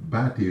the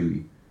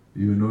battery,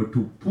 you know,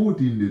 to put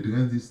in the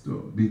transistor,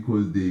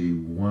 because they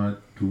want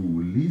to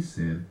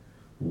listen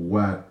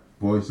what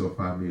Voice of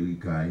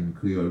America in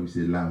Creole, we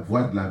say La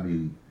Voix de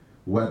l'Amérique,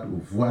 what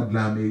Voix de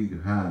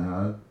l'Amérique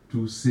have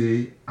to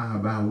say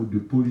about the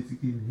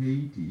politics in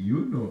Haiti.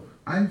 You know,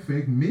 I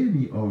think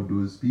many of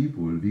those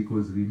people,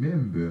 because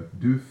remember,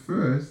 the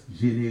first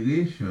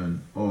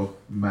generation of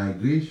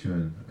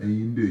migration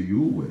in the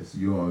U.S.,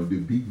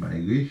 the big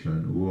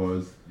migration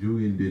was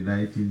during the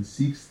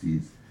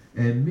 1960s.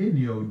 And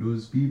many of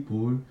those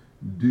people,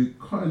 the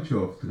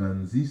culture of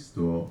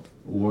transistor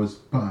was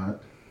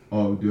part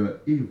of their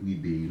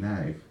everyday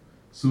life.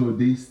 So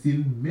they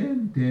still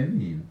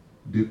maintaining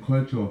the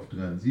culture of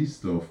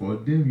transistor. For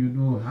them, you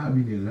know,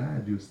 having a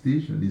radio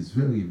station is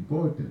very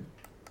important.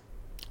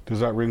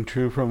 Does that ring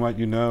true from what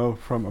you know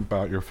from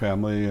about your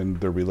family and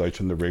their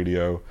relation to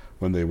radio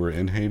when they were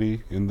in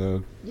Haiti?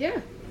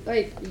 Yeah,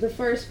 like the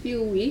first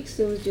few weeks,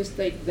 it was just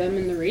like them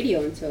and the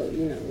radio until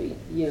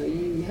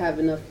you have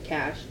enough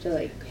cash to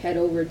like head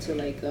over to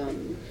like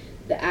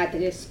the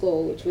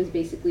Ateresco, which was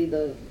basically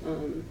it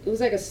was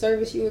like a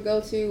service you would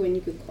go to and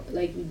you could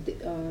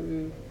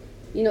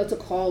to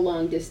call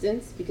long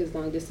distance, because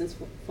long distance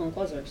phone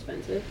calls are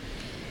expensive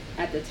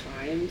at the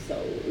time.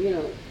 So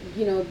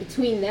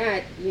between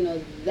that,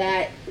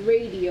 that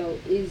radio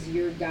is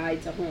your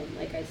guide to home,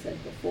 like I said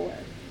before.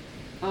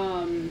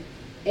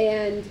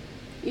 And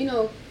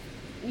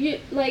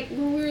like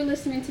when we were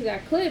listening to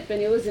that clip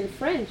and it was in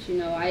French,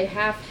 I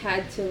half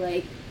had to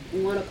like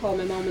want to call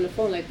my mom on the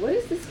phone, like, what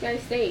is this guy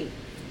saying?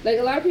 Like,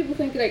 a lot of people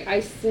think like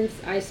since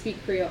I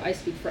speak Creole, I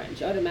speak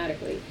French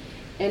automatically,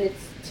 and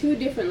it's two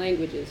different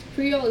languages.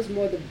 Creole is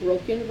more the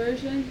broken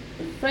version,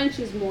 and French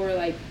is more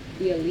like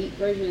the elite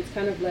version. It's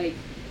kind of like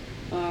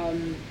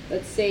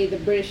let's say the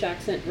British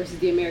accent versus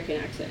the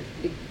American accent.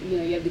 You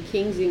have the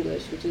King's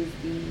English, which is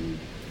the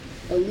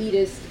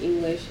elitist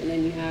English, and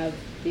then you have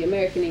the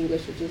American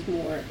English, which is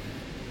more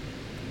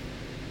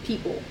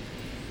people.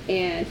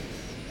 And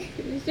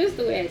it's just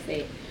the way I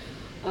say it.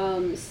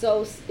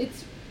 So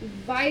it's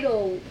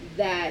vital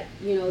that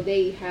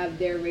they have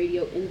their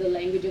radio in the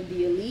language of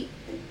the elite.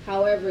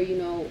 However,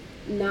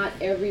 not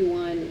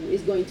everyone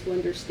is going to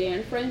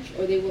understand French,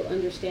 or they will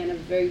understand a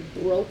very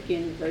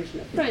broken version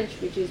of French,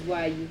 which is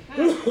why you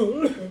have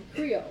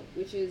Creole,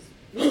 which you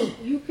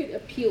could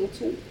appeal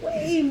to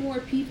way more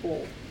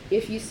people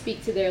if you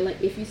speak their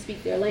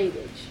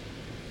language,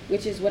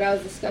 which is what I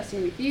was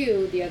discussing with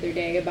you the other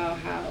day about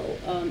how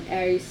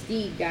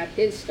Aristide got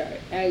his start.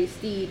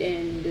 Aristide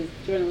and the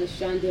journalist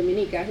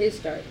Jean-Dominique got his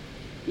start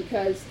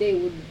because they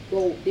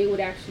would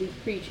actually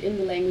preach in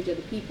the language of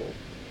the people,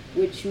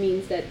 which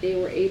means that they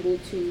were able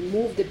to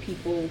move the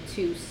people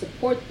to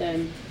support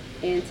them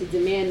and to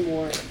demand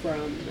more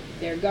from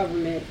their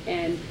government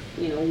and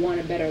want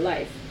a better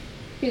life.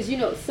 Because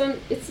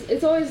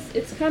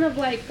it's kind of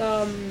like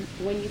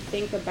when you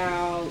think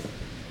about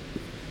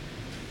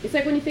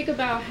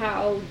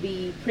how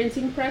the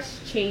printing press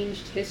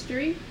changed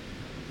history.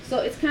 So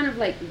it's kind of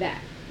like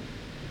that.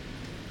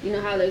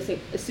 How they say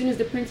as soon as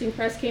the printing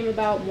press came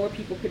about, more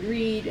people could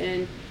read,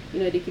 and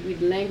they could read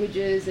the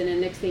languages, and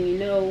then next thing you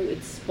know,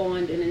 it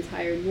spawned an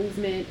entire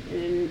movement,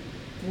 and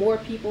more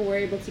people were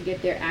able to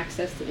get their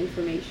access to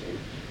information.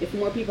 If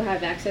more people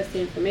have access to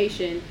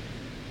information,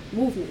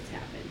 movements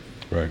happen.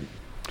 Right.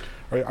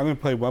 All right, I'm going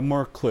to play one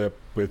more clip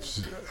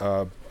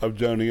of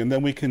Joni, and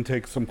then we can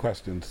take some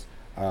questions.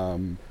 I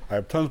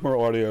have tons more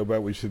audio,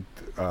 but we should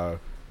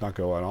not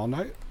go on all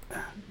night.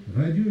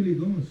 Radio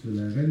Élégance,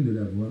 la reine de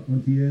la voix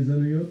antillaise à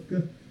New York,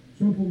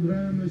 son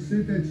programme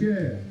C'est un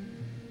tiers,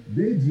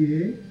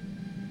 dédié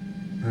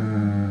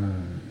à...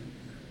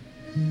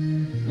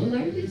 A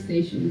lot of these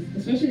stations,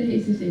 especially the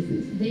Haitian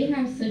stations, they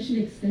have such an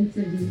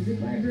extensive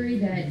music library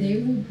that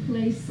they will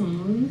play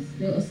songs.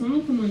 A song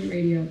will come on the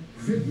radio.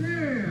 C'est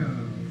clair,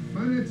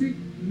 fanatique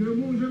de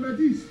mon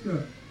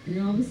Jean-Baptiste.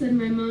 And all of a sudden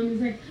my mom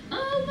is like,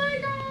 oh my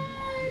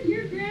God,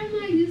 your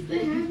grandma used to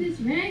have this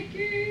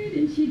record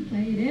and she'd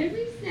play it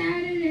every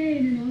Saturday.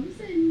 And then all of a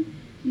sudden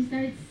she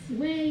starts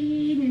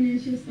swaying and then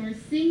she'll start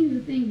singing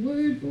the thing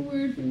word for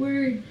word for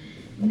word.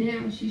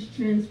 Now she's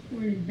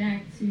transported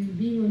back to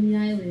being on the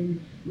island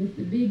with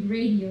the big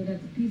radio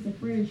that's a piece of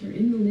furniture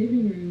in the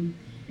living room,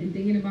 and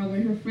thinking about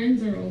when her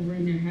friends are over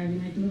and they're having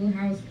like a little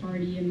house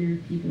party and their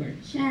people are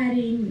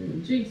chatting,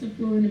 little drinks are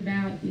flowing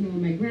about,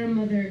 my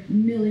grandmother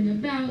milling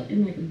about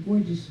in like a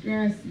gorgeous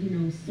dress,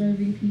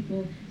 serving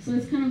people. So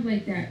it's kind of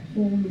like that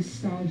whole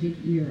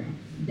nostalgic era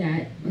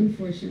that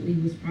unfortunately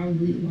was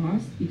probably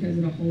lost because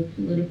of the whole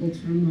political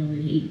turmoil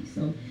in Haiti.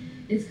 So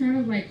it's kind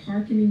of like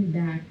hearkening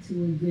back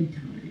to a good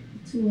time,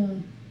 to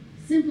a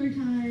simpler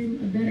time,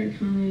 a better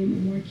time, a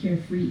more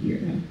carefree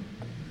era.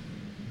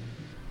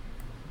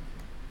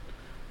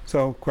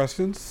 So,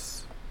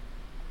 questions?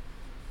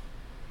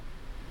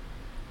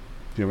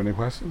 Do you have any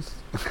questions?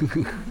 It's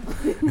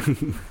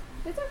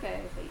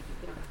okay.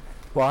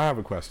 Well, I have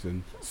a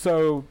question.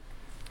 So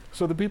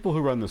the people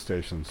who run the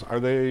stations, are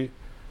they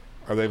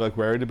like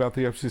worried about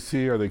the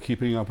FCC? Are they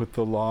keeping up with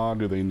the law?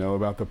 Do they know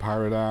about the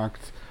Pirate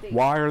Act?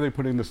 Why are they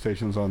putting the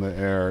stations on the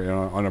air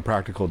on a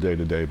practical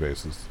day-to-day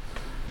basis?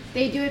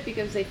 They do it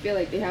because they feel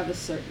like they have a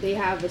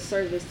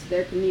service to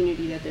their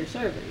community that they're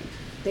serving.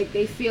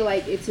 They feel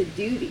like it's a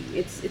duty.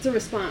 It's a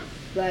response.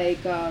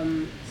 Like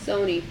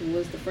Sony, who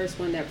was the first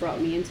one that brought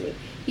me into it,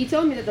 he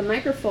told me that the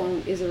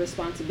microphone is a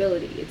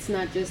responsibility. It's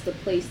not just a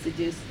place to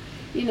just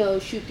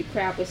shoot the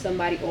crap with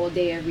somebody all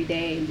day every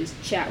day and just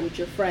chat with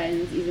your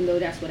friends, even though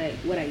that's what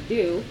I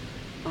do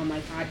on my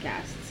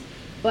podcasts.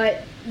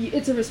 But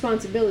it's a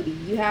responsibility.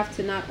 You have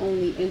to not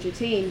only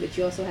entertain, but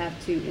you also have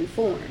to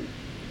inform.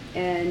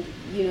 And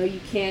you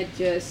can't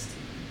just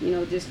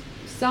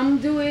some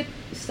do it,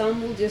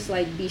 some will just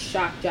like be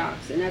shock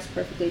jocks, and that's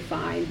perfectly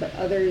fine, but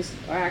others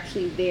are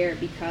actually there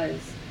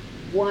because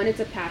 1, it's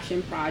a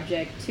passion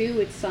project, 2,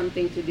 it's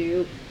something to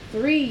do,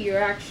 3,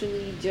 you're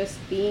actually just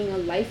being a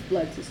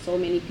lifeblood to so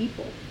many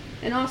people.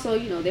 And also,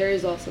 you know, there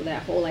is also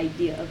that whole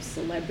idea of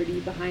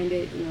celebrity behind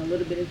it, you know, a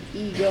little bit of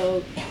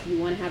ego. You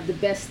want to have the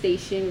best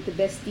station with the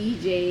best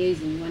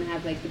DJs, and you want to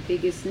have like the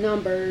biggest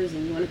numbers,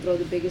 and you want to throw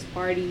the biggest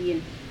party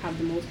and have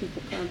the most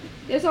people come.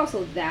 There's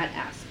also that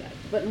aspect,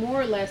 but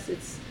more or less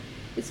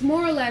it's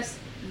more or less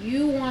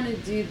you want to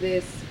do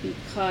this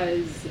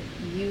because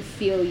you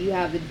feel you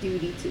have a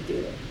duty to do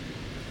it.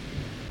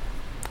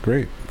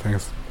 Great,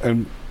 thanks.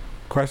 And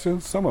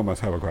questions? Someone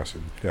must have a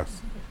question.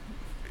 Yes.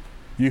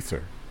 You,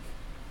 sir.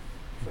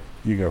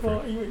 You go Well,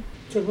 first.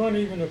 to run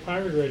even a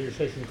pirate radio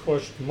station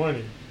costs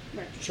money.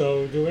 Right.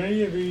 So do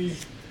any of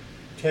these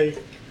take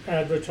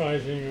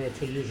advertising, or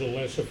to use a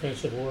less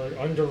offensive word,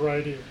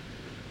 underwriting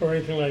or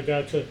anything like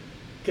that to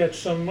get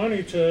some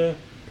money to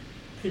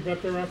keep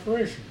up their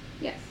operation?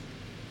 Yes.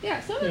 Yeah,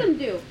 some of them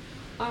do.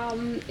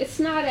 It's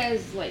not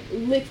as like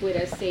liquid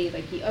as say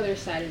like the other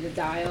side of the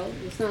dial.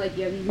 It's not like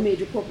you have these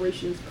major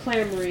corporations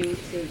clamoring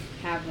to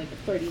have like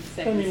a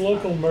 30-second I mean,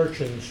 local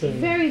merchants and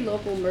very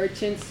local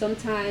merchants.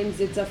 Sometimes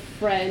it's a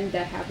friend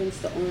that happens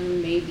to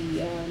own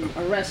maybe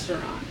a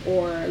restaurant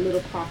or a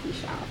little coffee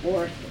shop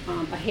or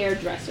a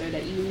hairdresser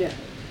that you know.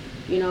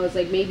 You know, it's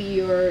like maybe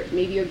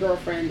your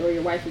girlfriend or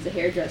your wife is a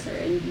hairdresser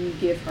and you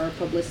give her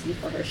publicity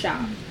for her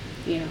shop.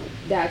 You know,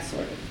 that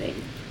sort of thing.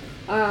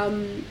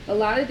 A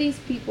lot of these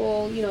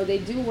people, you know, they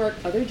do work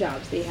other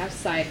jobs. They have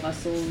side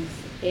hustles,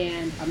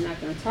 and I'm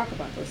not going to talk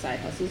about those side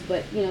hustles,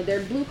 but, you know,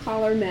 they're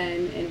blue-collar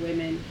men and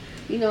women.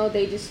 You know,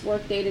 they just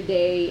work day to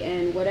day,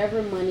 and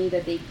whatever money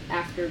that they,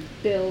 after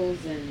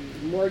bills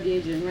and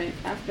mortgage and rent,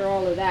 after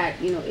all of that,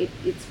 you know,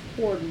 it's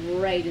poured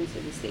right into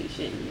the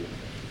station, you know,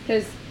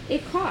 because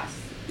it costs.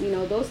 You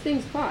know, those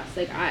things cost.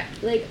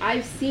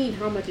 I've seen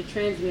how much a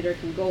transmitter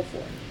can go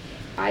for.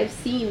 I've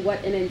seen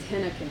what an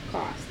antenna can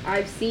cost.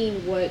 I've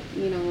seen what,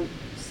 you know,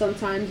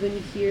 sometimes when you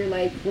hear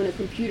like when a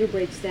computer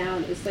breaks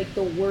down, it's like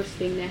the worst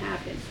thing that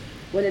happens.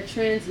 When a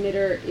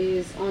transmitter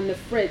is on the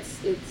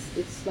fritz,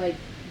 it's like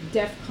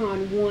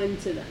DEFCON 1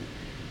 to them.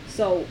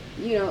 So,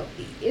 you know,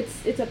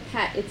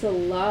 it's a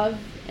love,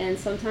 and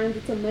sometimes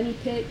it's a money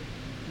pit,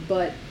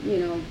 but, you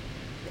know,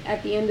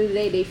 at the end of the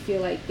day, they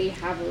feel like they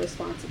have a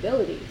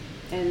responsibility,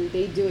 and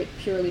they do it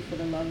purely for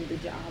the love of the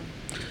job.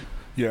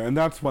 Yeah, and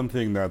that's one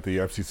thing that the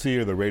FCC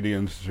or the radio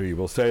industry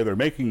will say. They're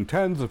making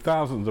tens of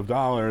thousands of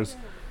dollars.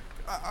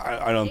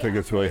 I don't think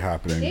it's really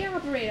happening. They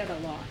operate at a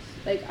loss.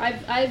 Like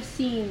I've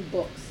seen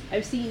books.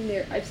 I've seen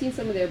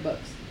some of their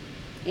books,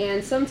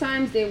 and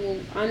sometimes they will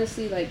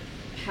honestly like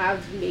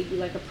have maybe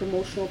like a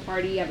promotional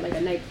party at like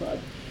a nightclub,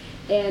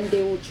 and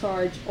they will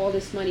charge all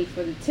this money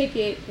for the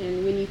ticket.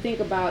 And when you think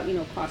about, you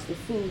know, cost of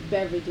food,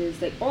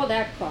 beverages, like all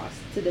that cost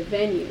to the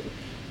venue,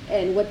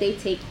 and what they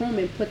take home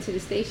and put to the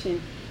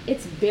station,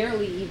 it's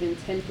barely even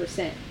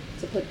 10%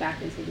 to put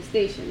back into the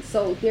station.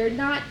 So they're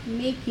not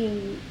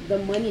making the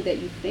money that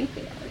you think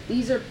they are.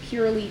 These are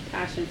purely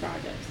passion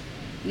projects.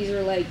 These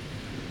are like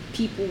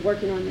people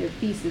working on their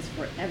thesis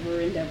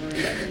forever and ever and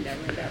ever and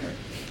ever and ever.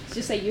 It's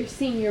just like you're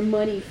seeing your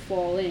money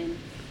fall in,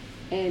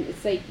 and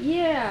it's like,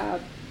 yeah,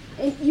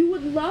 and you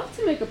would love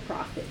to make a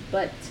profit,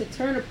 but to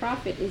turn a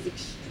profit is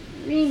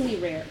extremely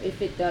rare if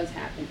it does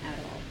happen at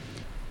all.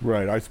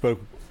 Right. I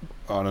spoke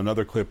on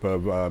another clip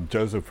of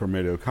Joseph from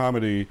Radio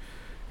Comedy.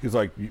 He's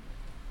like,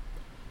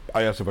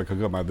 I asked if I could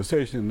come out of the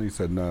station, and he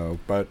said no.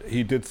 But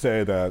he did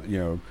say that, you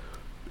know,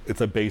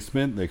 it's a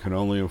basement. They can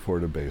only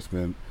afford a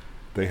basement.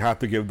 They have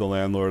to give the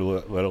landlord a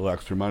little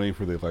extra money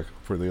for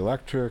the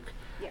electric,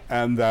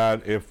 and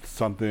that if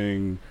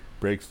something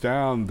breaks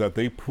down, that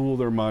they pool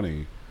their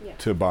money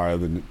to buy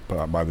the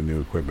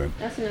new equipment.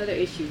 That's another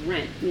issue,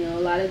 rent. You know,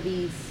 a lot of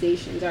these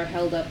stations are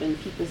held up in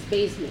people's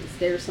basements.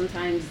 There's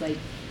sometimes like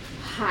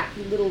hot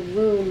little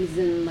rooms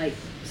and like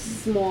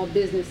small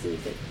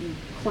businesses that you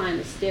climb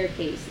a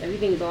staircase.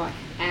 Everything's all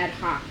ad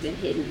hoc and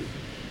hidden.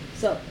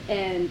 So,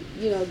 and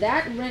you know,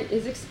 that rent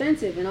is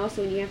expensive, and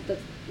also you have to,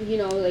 you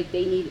know, like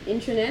they need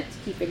internet to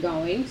keep it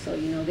going. So,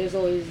 you know, there's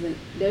always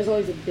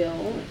a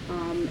bill.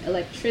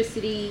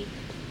 Electricity,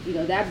 you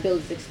know, that bill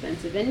is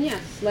expensive. And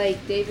yes,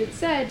 like David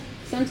said,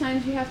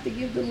 sometimes you have to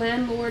give the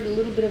landlord a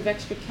little bit of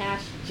extra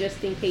cash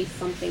just in case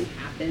something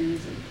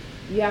happens. And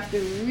you have to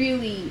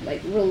really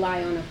like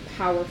rely on a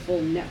powerful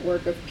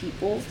network of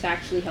people to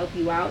actually help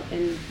you out,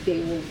 and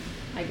they will,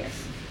 I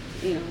guess,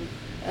 you know,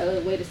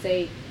 a way to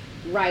say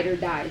ride or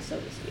die, so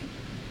to speak.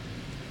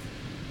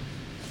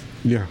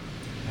 Yeah.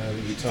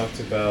 You talked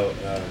about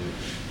the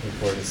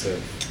importance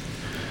of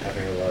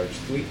having a large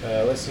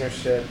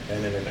listenership,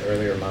 and in an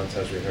earlier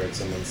montage we heard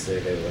someone say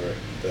they were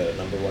the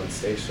 #1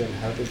 station.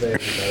 How did they know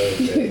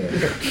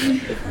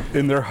that?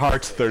 In their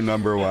hearts, they're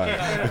number one.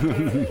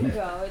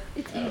 Ego.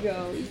 It's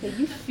ego. It's like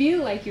you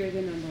feel like you're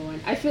the #1.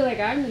 I feel like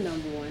I'm the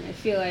 #1. I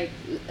feel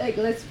like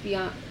let's be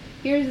honest.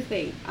 Here's the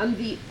thing. I'm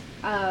the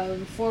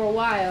for a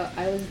while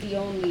I was the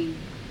only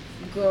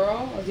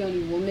girl. I was the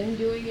only woman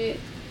doing it.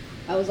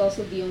 I was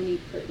also the only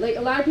like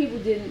a lot of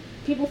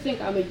people think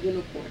I'm a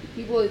unicorn.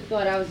 People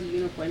thought I was a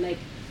unicorn.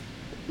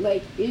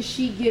 Like is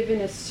she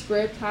given a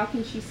script? How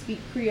can she speak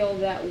Creole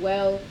that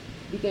well?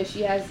 because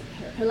she has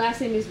her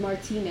last name is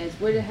Martinez.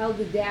 Where the hell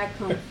did that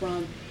come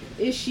from?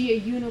 Is she a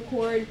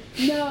unicorn?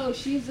 No,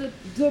 she's a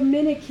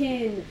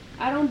Dominican.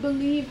 I don't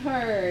believe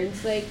her.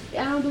 It's like,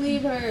 I don't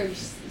believe her.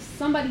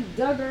 Somebody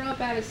dug her up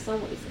out of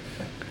somewhere.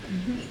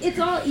 It's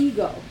all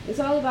ego. It's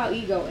all about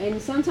ego.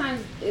 And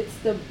sometimes it's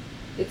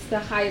the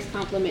highest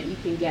compliment you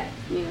can get.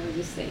 You know,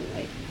 just saying,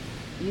 like,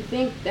 you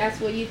think that's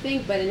what you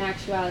think, but in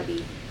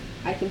actuality,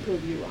 I can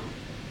prove you wrong.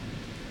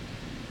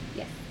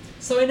 Yes.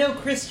 So I know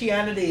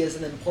Christianity is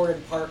an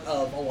important part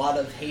of a lot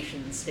of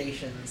Haitian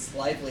stations'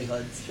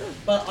 livelihoods, sure.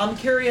 But I'm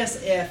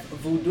curious if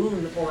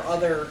voodoo or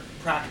other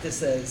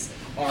practices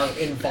are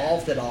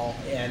involved at all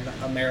in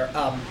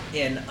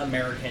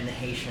American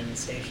Haitian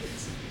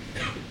stations.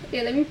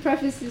 Okay, let me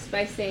preface this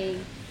by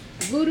saying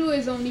voodoo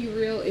is only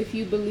real if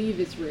you believe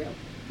it's real.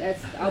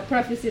 I'll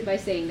preface it by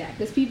saying that,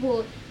 because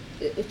people,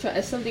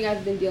 it's something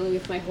I've been dealing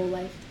with my whole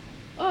life.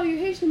 Oh, you're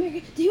Haitian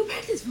American. Do you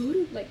practice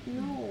voodoo? Like,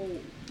 no.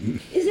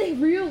 Is it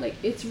real? Like,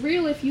 it's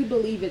real if you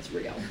believe it's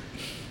real.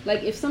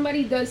 Like, if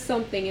somebody does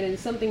something and then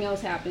something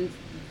else happens,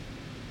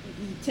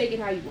 you take it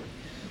how you want.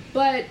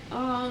 But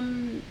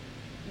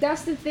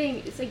that's the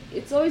thing. It's like,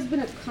 it's always been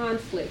a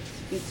conflict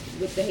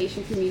with the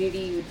Haitian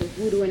community, with the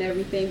voodoo and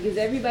everything, because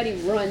everybody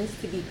runs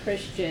to be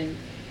Christian.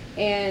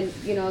 And,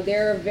 you know,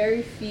 there are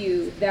very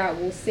few that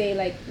will say,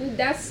 like, well,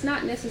 that's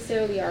not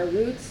necessarily our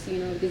roots, you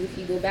know, because if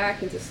you go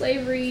back into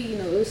slavery, you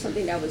know, it was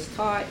something that was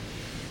taught.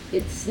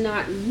 It's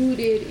not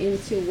rooted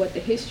into what the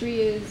history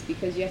is,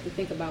 because you have to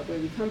think about where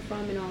we come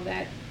from and all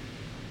that.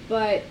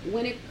 But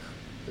when it,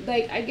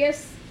 like, I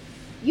guess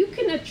you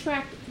can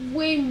attract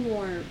way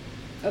more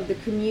of the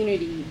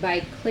community by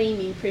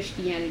claiming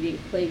Christianity and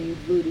claiming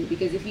voodoo,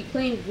 because if you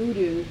claim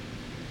voodoo,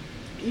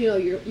 you know,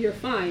 you're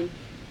fine.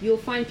 You'll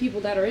find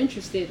people that are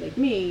interested, like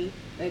me,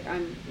 like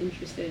I'm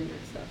interested in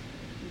that stuff.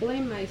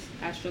 Blame my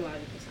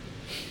astrological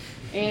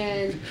sign.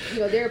 And, you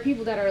know, there are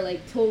people that are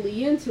like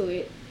totally into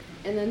it.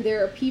 And then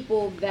there are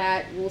people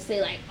that will say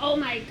like, oh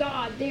my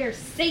God, they're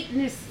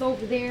Satanists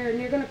over there and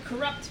they're going to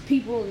corrupt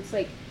people. And it's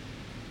like,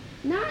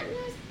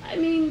 I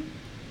mean,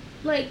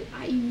 like,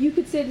 you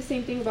could say the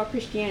same thing about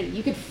Christianity.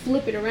 You could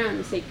flip it around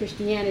and say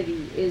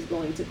Christianity is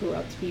going to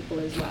corrupt people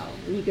as well.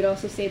 And you could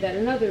also say that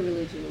another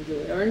religion will do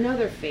it, or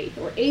another faith,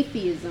 or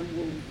atheism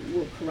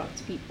will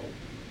corrupt people.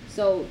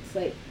 So it's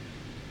like,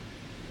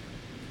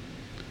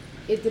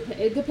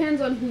 it depends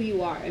on who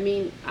you are. I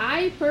mean,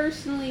 I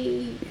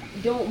personally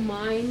don't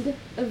mind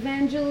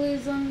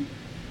evangelism,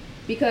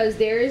 because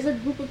there is a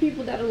group of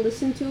people that'll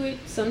listen to it.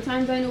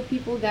 Sometimes I know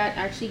people that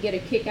actually get a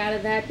kick out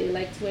of that. They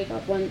like to wake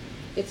up on,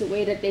 it's a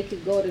way that they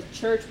could go to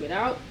church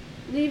without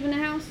leaving the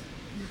house.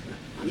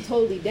 I'm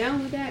totally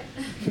down with that,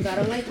 because I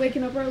don't like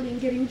waking up early and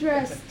getting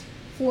dressed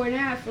for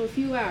a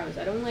few hours.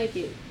 I don't like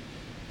it.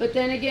 But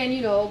then again,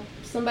 you know,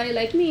 somebody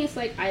like me, it's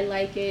like, I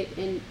like it,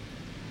 and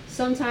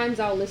sometimes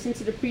I'll listen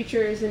to the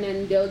preachers and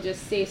then they'll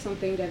just say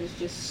something that is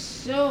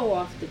just so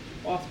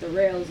off the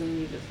rails, and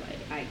you're just like,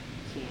 I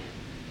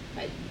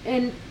can't.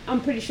 And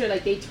I'm pretty sure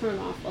like they turn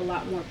off a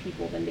lot more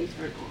people than they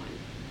turn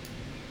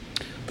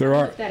on. There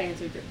are. If that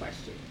answered your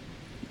question.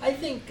 I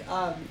think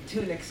to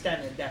an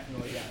extent it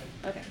definitely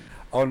does. Okay.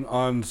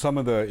 On some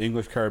of the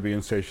English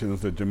Caribbean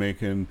stations, the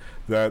Jamaican,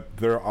 that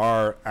there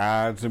are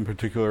ads in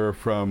particular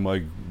from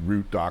like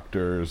root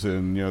doctors,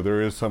 and you know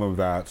there is some of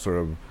that sort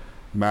of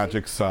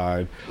magic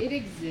side. It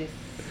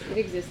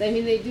exists. I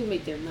mean, they do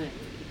make their money.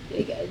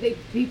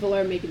 People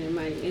are making their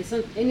money,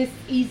 and it's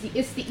easy.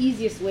 It's the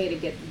easiest way to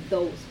get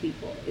those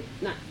people.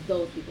 Not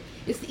those people.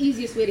 It's the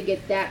easiest way to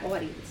get that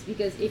audience,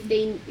 because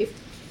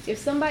if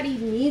somebody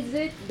needs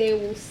it, they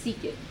will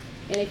seek it.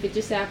 And if it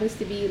just happens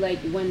to be like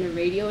when the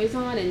radio is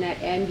on and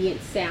that ambient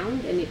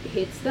sound and it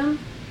hits them,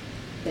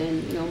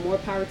 then, you know, more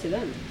power to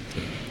them.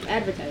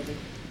 Advertising.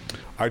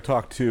 I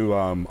talked to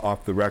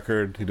Off the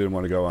Record. He didn't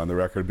want to go on the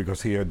record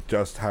because he had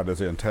just had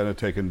his antenna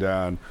taken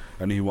down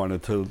and he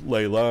wanted to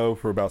lay low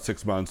for about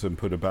 6 months and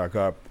put it back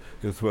up.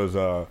 This was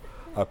a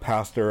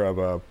pastor of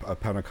a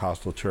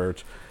Pentecostal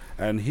church,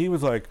 and he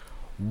was like,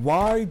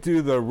 why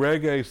do the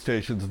reggae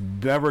stations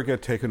never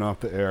get taken off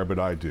the air, but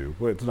I do?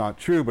 Well, it's not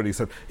true, but he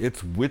said,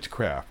 it's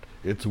witchcraft.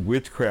 It's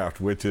witchcraft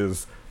which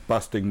is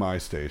busting my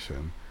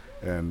station.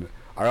 And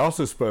I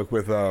also spoke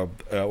with a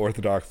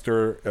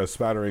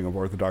smattering of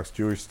Orthodox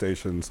Jewish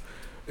stations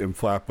in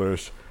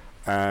Flatbush,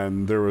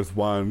 and there was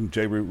one,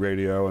 J-Root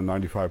Radio on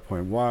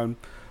 95.1,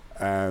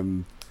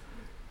 and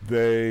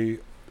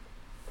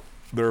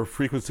their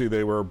frequency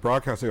they were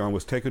broadcasting on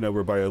was taken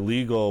over by a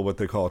legal, what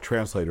they call a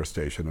translator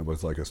station. It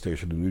was like a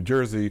station in New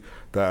Jersey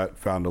that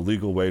found a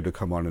legal way to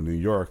come on in New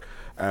York.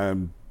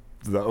 And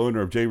the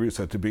owner of J-Root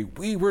said to me,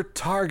 we were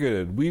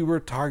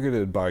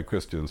targeted by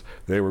Christians.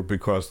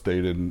 Because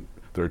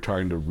they're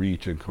trying to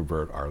reach and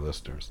convert our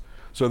listeners.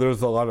 So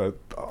there's a lot of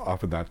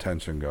often that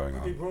tension going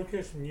on. Did they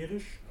broadcast in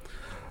Yiddish?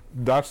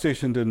 That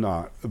station did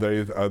not.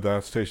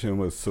 That station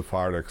was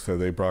Sephardic, so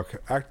they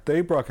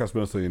broadcast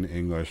mostly in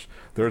English.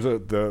 There's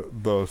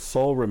the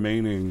sole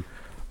remaining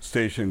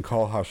station,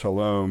 Kol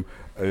HaShalom,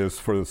 is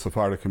for the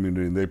Sephardic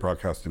community, and they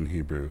broadcast in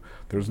Hebrew.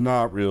 There's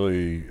not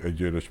really a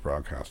Yiddish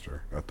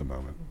broadcaster at the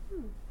moment.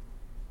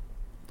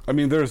 I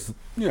mean, there's,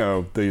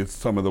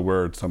 some of the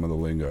words, some of the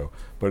lingo,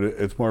 but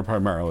it's more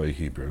primarily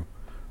Hebrew.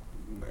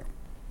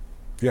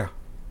 Yeah.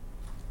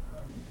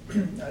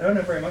 I don't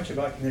know very much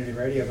about community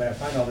radio, but I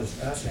find all this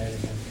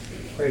fascinating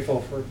and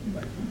grateful for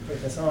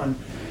putting this on.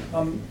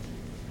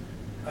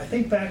 I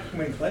think back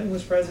when Clinton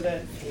was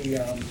president, he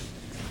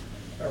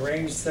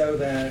arranged so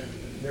that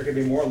there could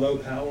be more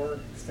low-power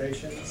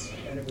stations,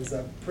 and it was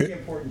a pretty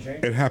important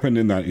change. It happened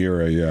in that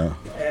era, yeah.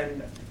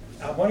 And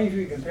I wonder if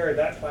you compare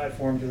that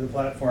platform to the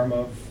platform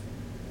of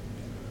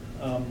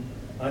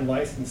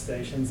unlicensed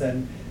stations,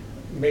 and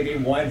maybe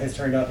one has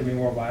turned out to be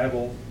more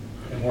viable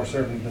and more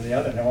certain than the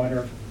other. And I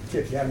wonder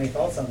if you have any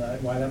thoughts on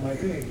that, why that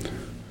might be.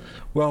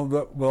 Well,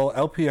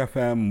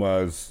 LPFM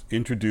was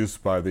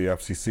introduced by the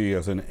FCC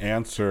as an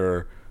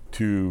answer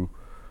to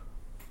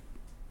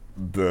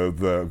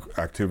the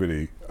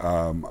activity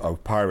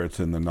of pirates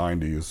in the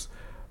 90s.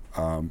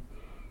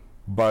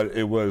 But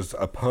it was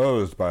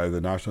opposed by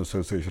the National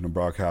Association of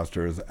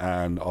Broadcasters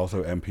and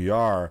also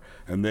NPR,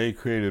 and they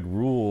created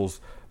rules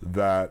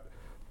that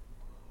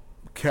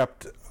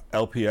kept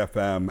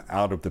LPFM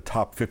out of the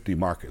top 50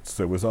 markets.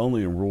 So it was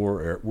only in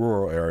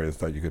rural areas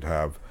that you could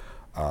have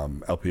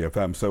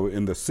LPFM. So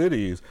in the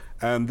cities,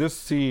 and this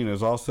scene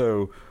is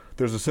also,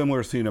 there's a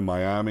similar scene in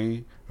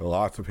Miami,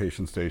 lots of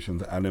Haitian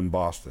stations, and in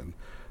Boston.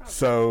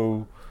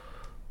 So,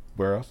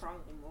 where else?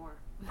 Probably more.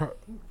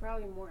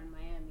 Probably more in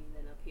Miami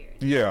than up here.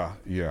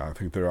 Yeah, I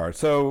think there are.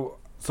 So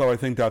I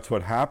think that's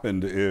what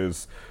happened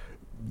is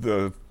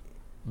these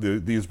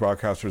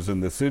broadcasters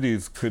in the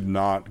cities could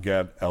not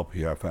get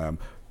LPFM.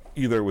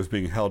 Either it was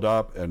being held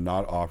up and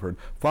not offered.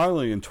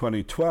 Finally, in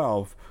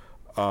 2012,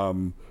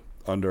 under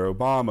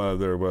Obama,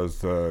 there was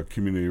the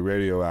Community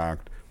Radio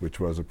Act, which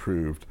was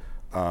approved.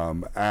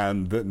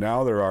 And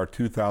now there are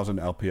 2,000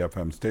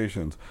 LPFM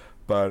stations.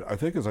 But I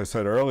think, as I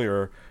said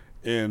earlier,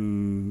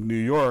 in New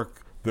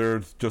York,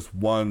 there's just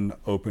one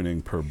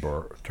opening per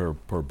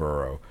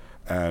borough.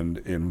 And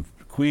in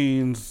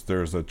Queens,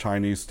 there's a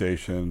Chinese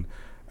station.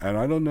 And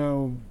I don't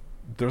know,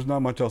 there's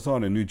not much else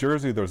on. In New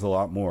Jersey, there's a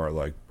lot more.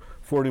 Like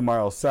 40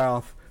 miles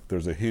south,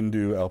 there's a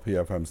Hindu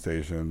LPFM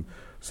station.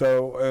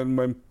 So, and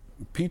when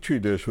Petri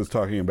Dish was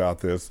talking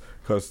about this,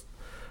 because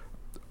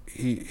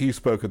he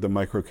spoke at the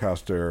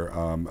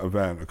Microcaster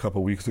event a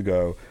couple weeks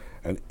ago,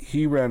 and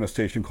he ran a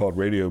station called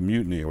Radio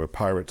Mutiny, a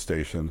pirate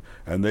station,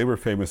 and they were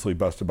famously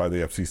busted by the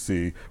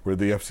FCC, where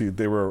there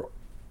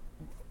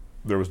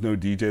was no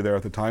DJ there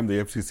at the time.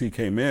 The FCC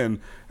came in,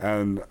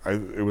 and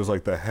it was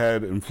like the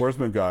head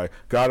enforcement guy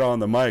got on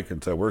the mic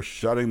and said, "We're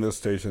shutting this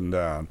station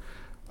down."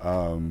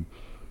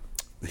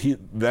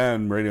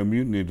 Then Radio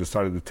Mutiny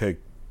decided to take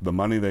the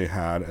money they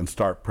had and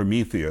start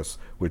Prometheus,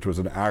 which was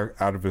an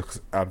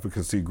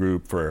advocacy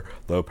group for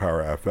low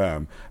power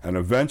FM. And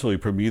eventually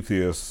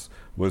Prometheus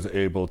was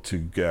able to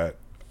get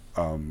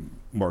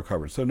more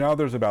coverage. So now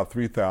there's about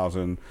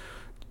 3,000.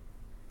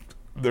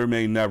 There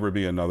may never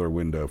be another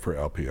window for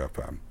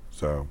LPFM.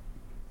 So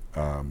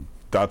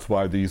that's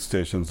why these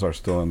stations are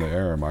still in the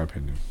air, in my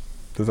opinion.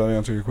 Does that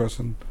answer your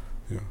question?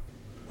 Yeah.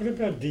 What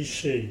about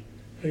D.C.?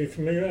 Are you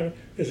familiar?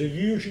 There's a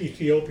huge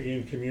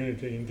Ethiopian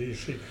community in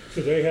D.C.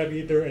 Do they have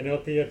either an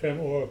LPFM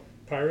or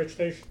pirate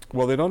station?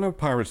 Well, they don't have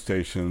pirate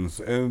stations,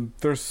 and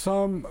there's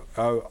some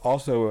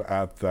also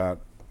at that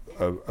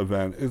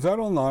event. Is that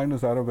online? Is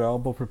that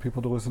available for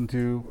people to listen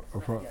to?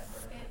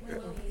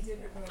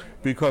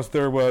 Because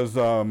there was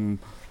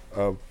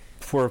 4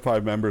 or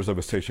 5 members of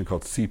a station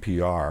called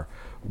CPR,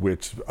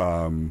 which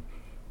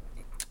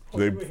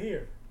they were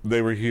here.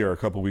 They were here a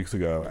couple weeks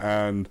ago,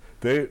 and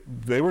they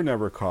were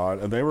never caught,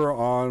 and they were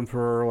on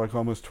for like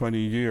almost 20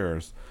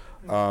 years.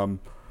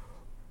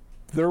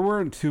 There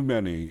weren't too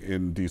many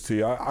in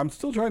DC. I'm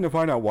still trying to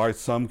find out why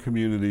some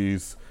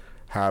communities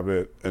have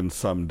it and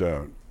some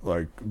don't.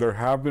 Like, there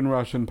have been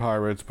Russian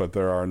pirates, but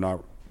there are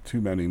not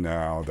too many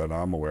now that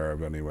I'm aware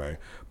of anyway.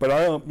 But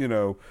I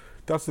don't,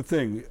 that's the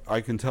thing.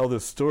 I can tell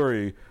this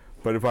story,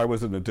 but if I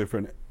was in a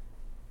different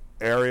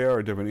area or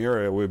a different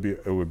era, it would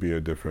be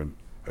a different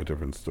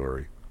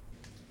story.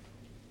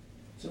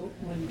 So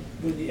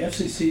when the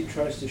FCC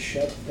tries to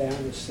shut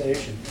down the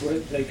station,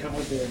 they come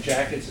with their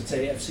jackets that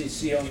say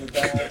FCC on the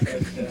back,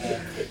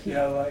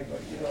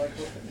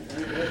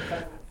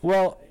 and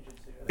Well,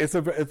 it's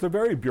a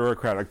very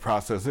bureaucratic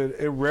process.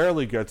 It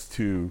rarely gets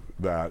to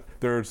that.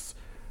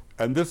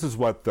 And this is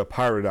what the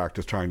Pirate Act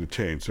is trying to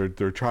change.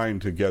 They're trying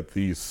to get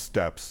these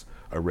steps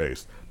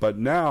erased. But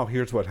now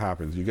here's what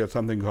happens. You get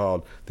something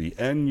called the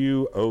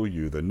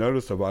NUOU, the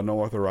Notice of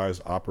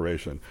Unauthorized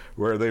Operation,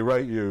 where they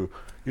write you,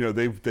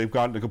 they've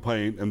gotten a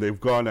complaint and they've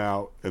gone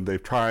out and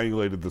they've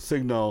triangulated the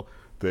signal,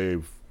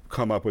 they've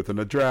come up with an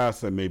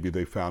address, and maybe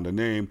they found a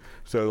name.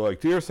 So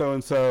like, dear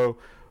so-and-so,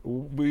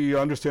 we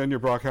understand you're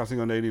broadcasting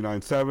on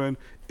 89.7.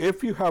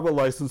 If you have a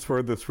license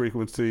for this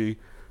frequency,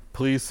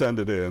 please send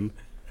it in.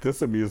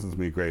 This amuses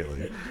me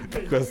greatly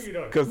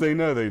because they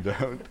know they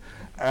don't.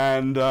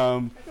 And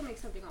I can make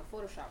something on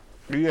Photoshop.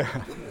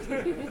 Yeah.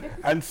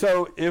 And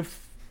so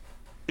if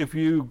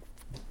you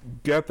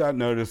get that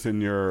notice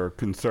and you're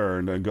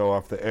concerned and go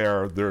off the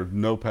air, there are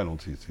no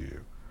penalties to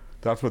you.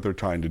 That's what they're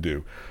trying to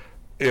do.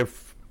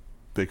 If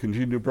they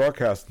continue to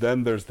broadcast,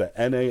 then there's the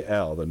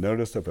NAL, the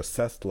Notice of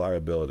Assessed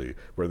Liability,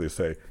 where they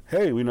say,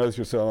 hey, we noticed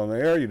you're still on the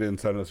air, you didn't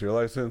send us your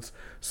license,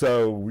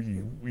 so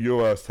you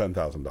owe us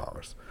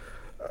 $10,000.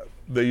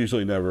 They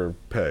usually never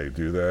pay,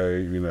 do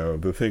they? You know,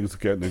 the things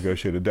get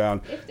negotiated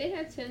down. If they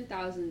had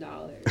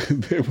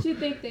 $10,000, don't you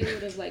think they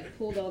would have like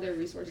pulled all their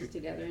resources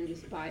together and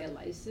just buy a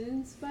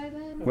license by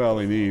then? Well,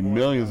 they need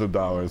millions of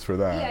dollars for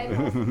that. Yeah, it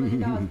costs $1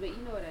 million, but you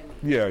know what I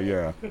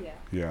mean.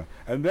 Yeah.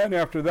 And then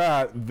after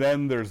that,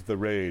 then there's the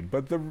raid.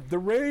 But the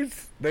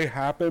raids, they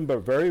happen, but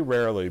very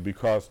rarely,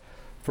 because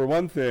for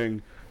one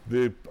thing,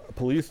 the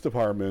police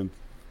department,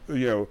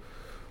 you know,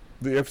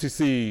 the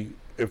FCC,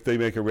 if they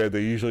make a raid,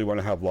 they usually want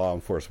to have law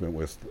enforcement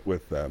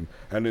with them.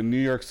 And in New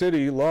York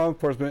City, law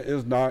enforcement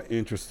is not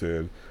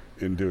interested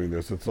in doing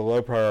this. It's a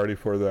low priority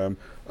for them.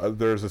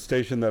 There's a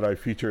station that I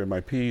feature in my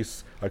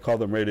piece. I call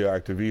them Radio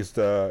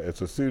Activista.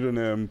 It's a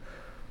pseudonym.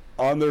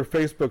 On their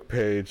Facebook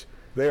page,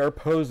 they are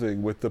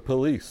posing with the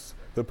police.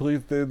 The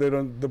police,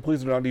 the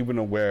police are not even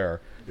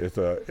aware it's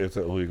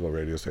an illegal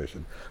radio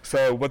station.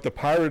 So what the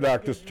Pirate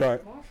Act is trying.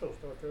 Marshals,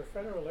 they're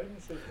federal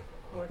agencies.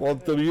 Well,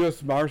 the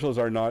U.S. Marshals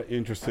are not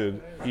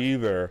interested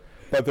either,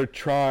 but they're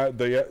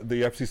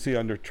the FCC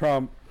under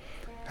Trump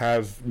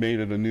has made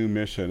it a new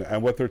mission,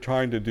 and what they're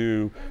trying to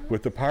do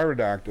with the Pirate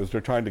Act is they're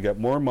trying to get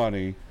more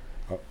money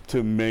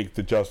to make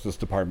the Justice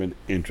Department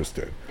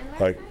interested. And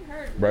like, I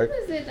heard, right? What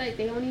is it like?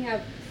 They only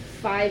have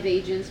 5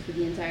 agents for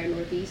the entire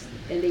Northeast,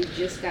 and they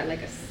just got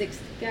like a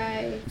 6th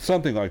guy.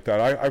 Something like that.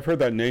 I've heard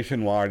that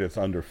nationwide it's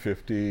under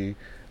 50,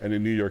 and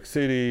in New York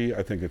City,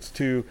 I think it's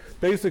 2.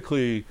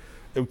 Basically,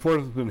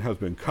 enforcement has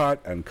been cut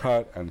and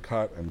cut and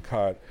cut and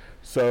cut.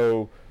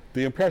 So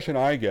the impression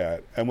I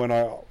get, and when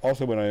I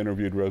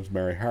interviewed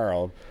Rosemary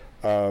Harold,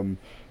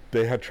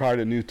 they had tried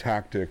a new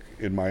tactic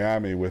in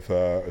Miami with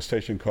a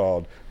station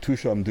called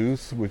Touche en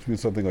douce, which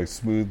means something like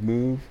smooth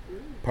move.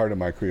 Pardon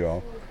my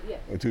Creole.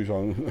 Touche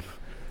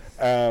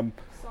en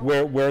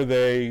where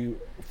they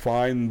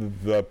find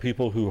the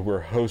people who were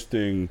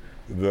hosting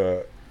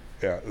the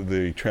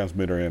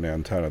transmitter and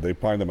antenna. They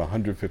find them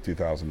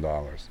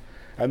 $150,000.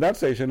 And that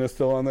station is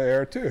still on the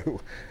air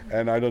too,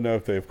 and I don't know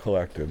if they've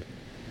collected.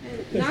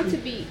 And not to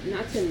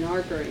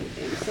narc or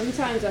anything.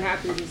 Sometimes what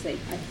happens is I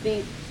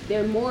think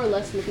they're more or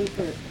less looking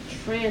for the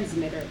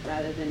transmitter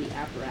rather than the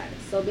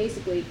apparatus. So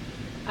basically,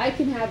 I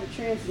can have a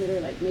transmitter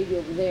like maybe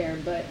over there,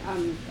 but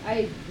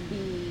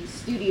the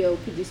studio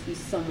could just be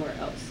somewhere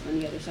else on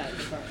the other side of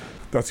the car.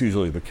 That's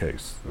usually the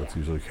case.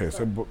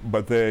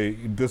 But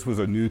this was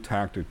a new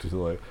tactic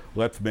to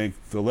let's make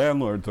the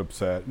landlords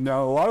upset.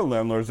 Now, a lot of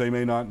landlords, they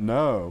may not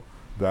know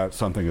that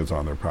something is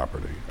on their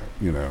property,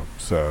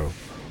 so.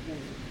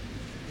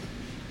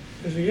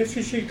 Does the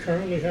FCC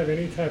currently have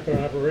any type of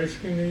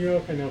operation in New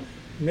York? I know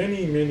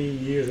many, many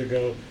years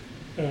ago,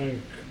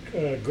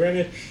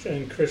 Greenwich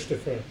and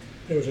Christopher,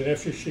 there was an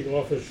FCC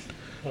office.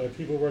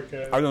 People worked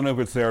at it. I don't know if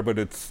it's there, but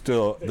it's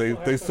still,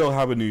 they still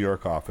have a New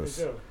York office.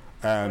 They do.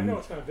 And I know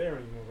it's not there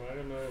anymore, but I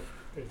don't know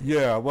if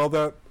yeah, well,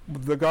 the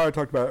guy I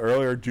talked about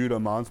earlier, Judah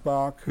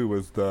Mansbach, who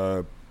was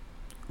the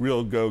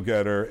real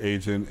go-getter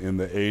agent in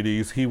the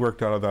 80s, he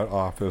worked out of that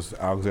office.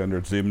 Alexander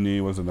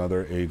Zimny was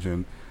another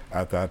agent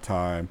at that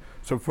time.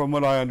 So from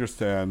what I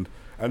understand,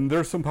 and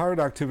there's some pirate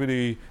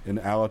activity in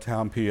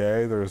Allentown,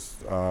 PA,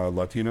 there's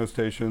Latino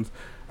stations,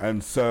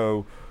 and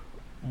so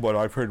what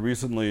I've heard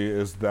recently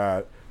is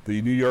that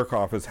the New York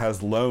office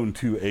has loaned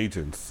 2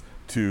 agents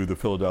to the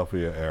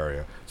Philadelphia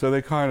area. So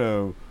they kind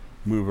of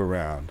move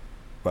around.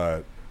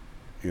 But,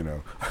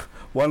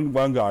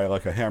 one guy,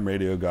 like a ham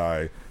radio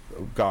guy,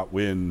 got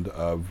wind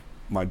of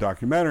my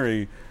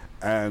documentary,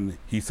 and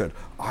he said,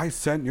 I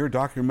sent your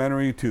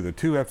documentary to the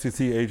 2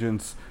 FCC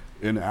agents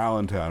in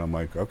Allentown. I'm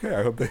like, okay,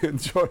 I hope they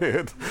enjoy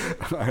it.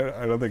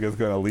 I don't think it's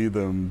going to lead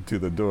them to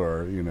the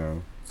door,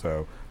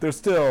 So there's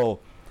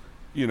still,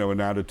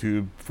 an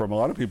attitude from a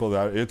lot of people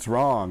that it's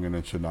wrong and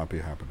it should not be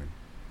happening.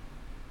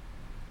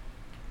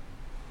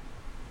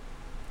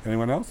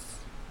 Anyone else?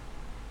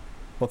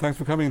 Well, thanks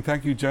for coming.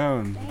 Thank you,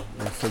 Joan.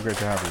 It's so great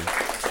to have you.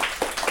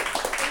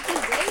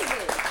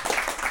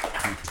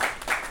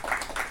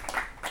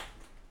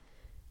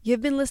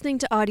 You've been listening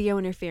to Audio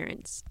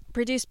Interference,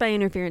 produced by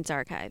Interference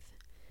Archive.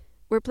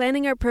 We're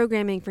planning our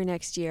programming for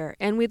next year,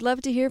 and we'd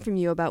love to hear from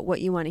you about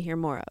what you want to hear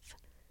more of.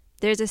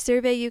 There's a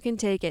survey you can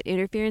take at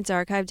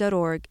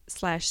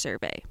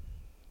interferencearchive.org/survey.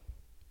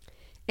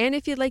 And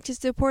if you'd like to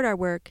support our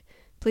work,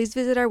 please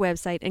visit our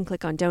website and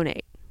click on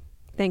Donate.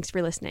 Thanks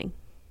for listening.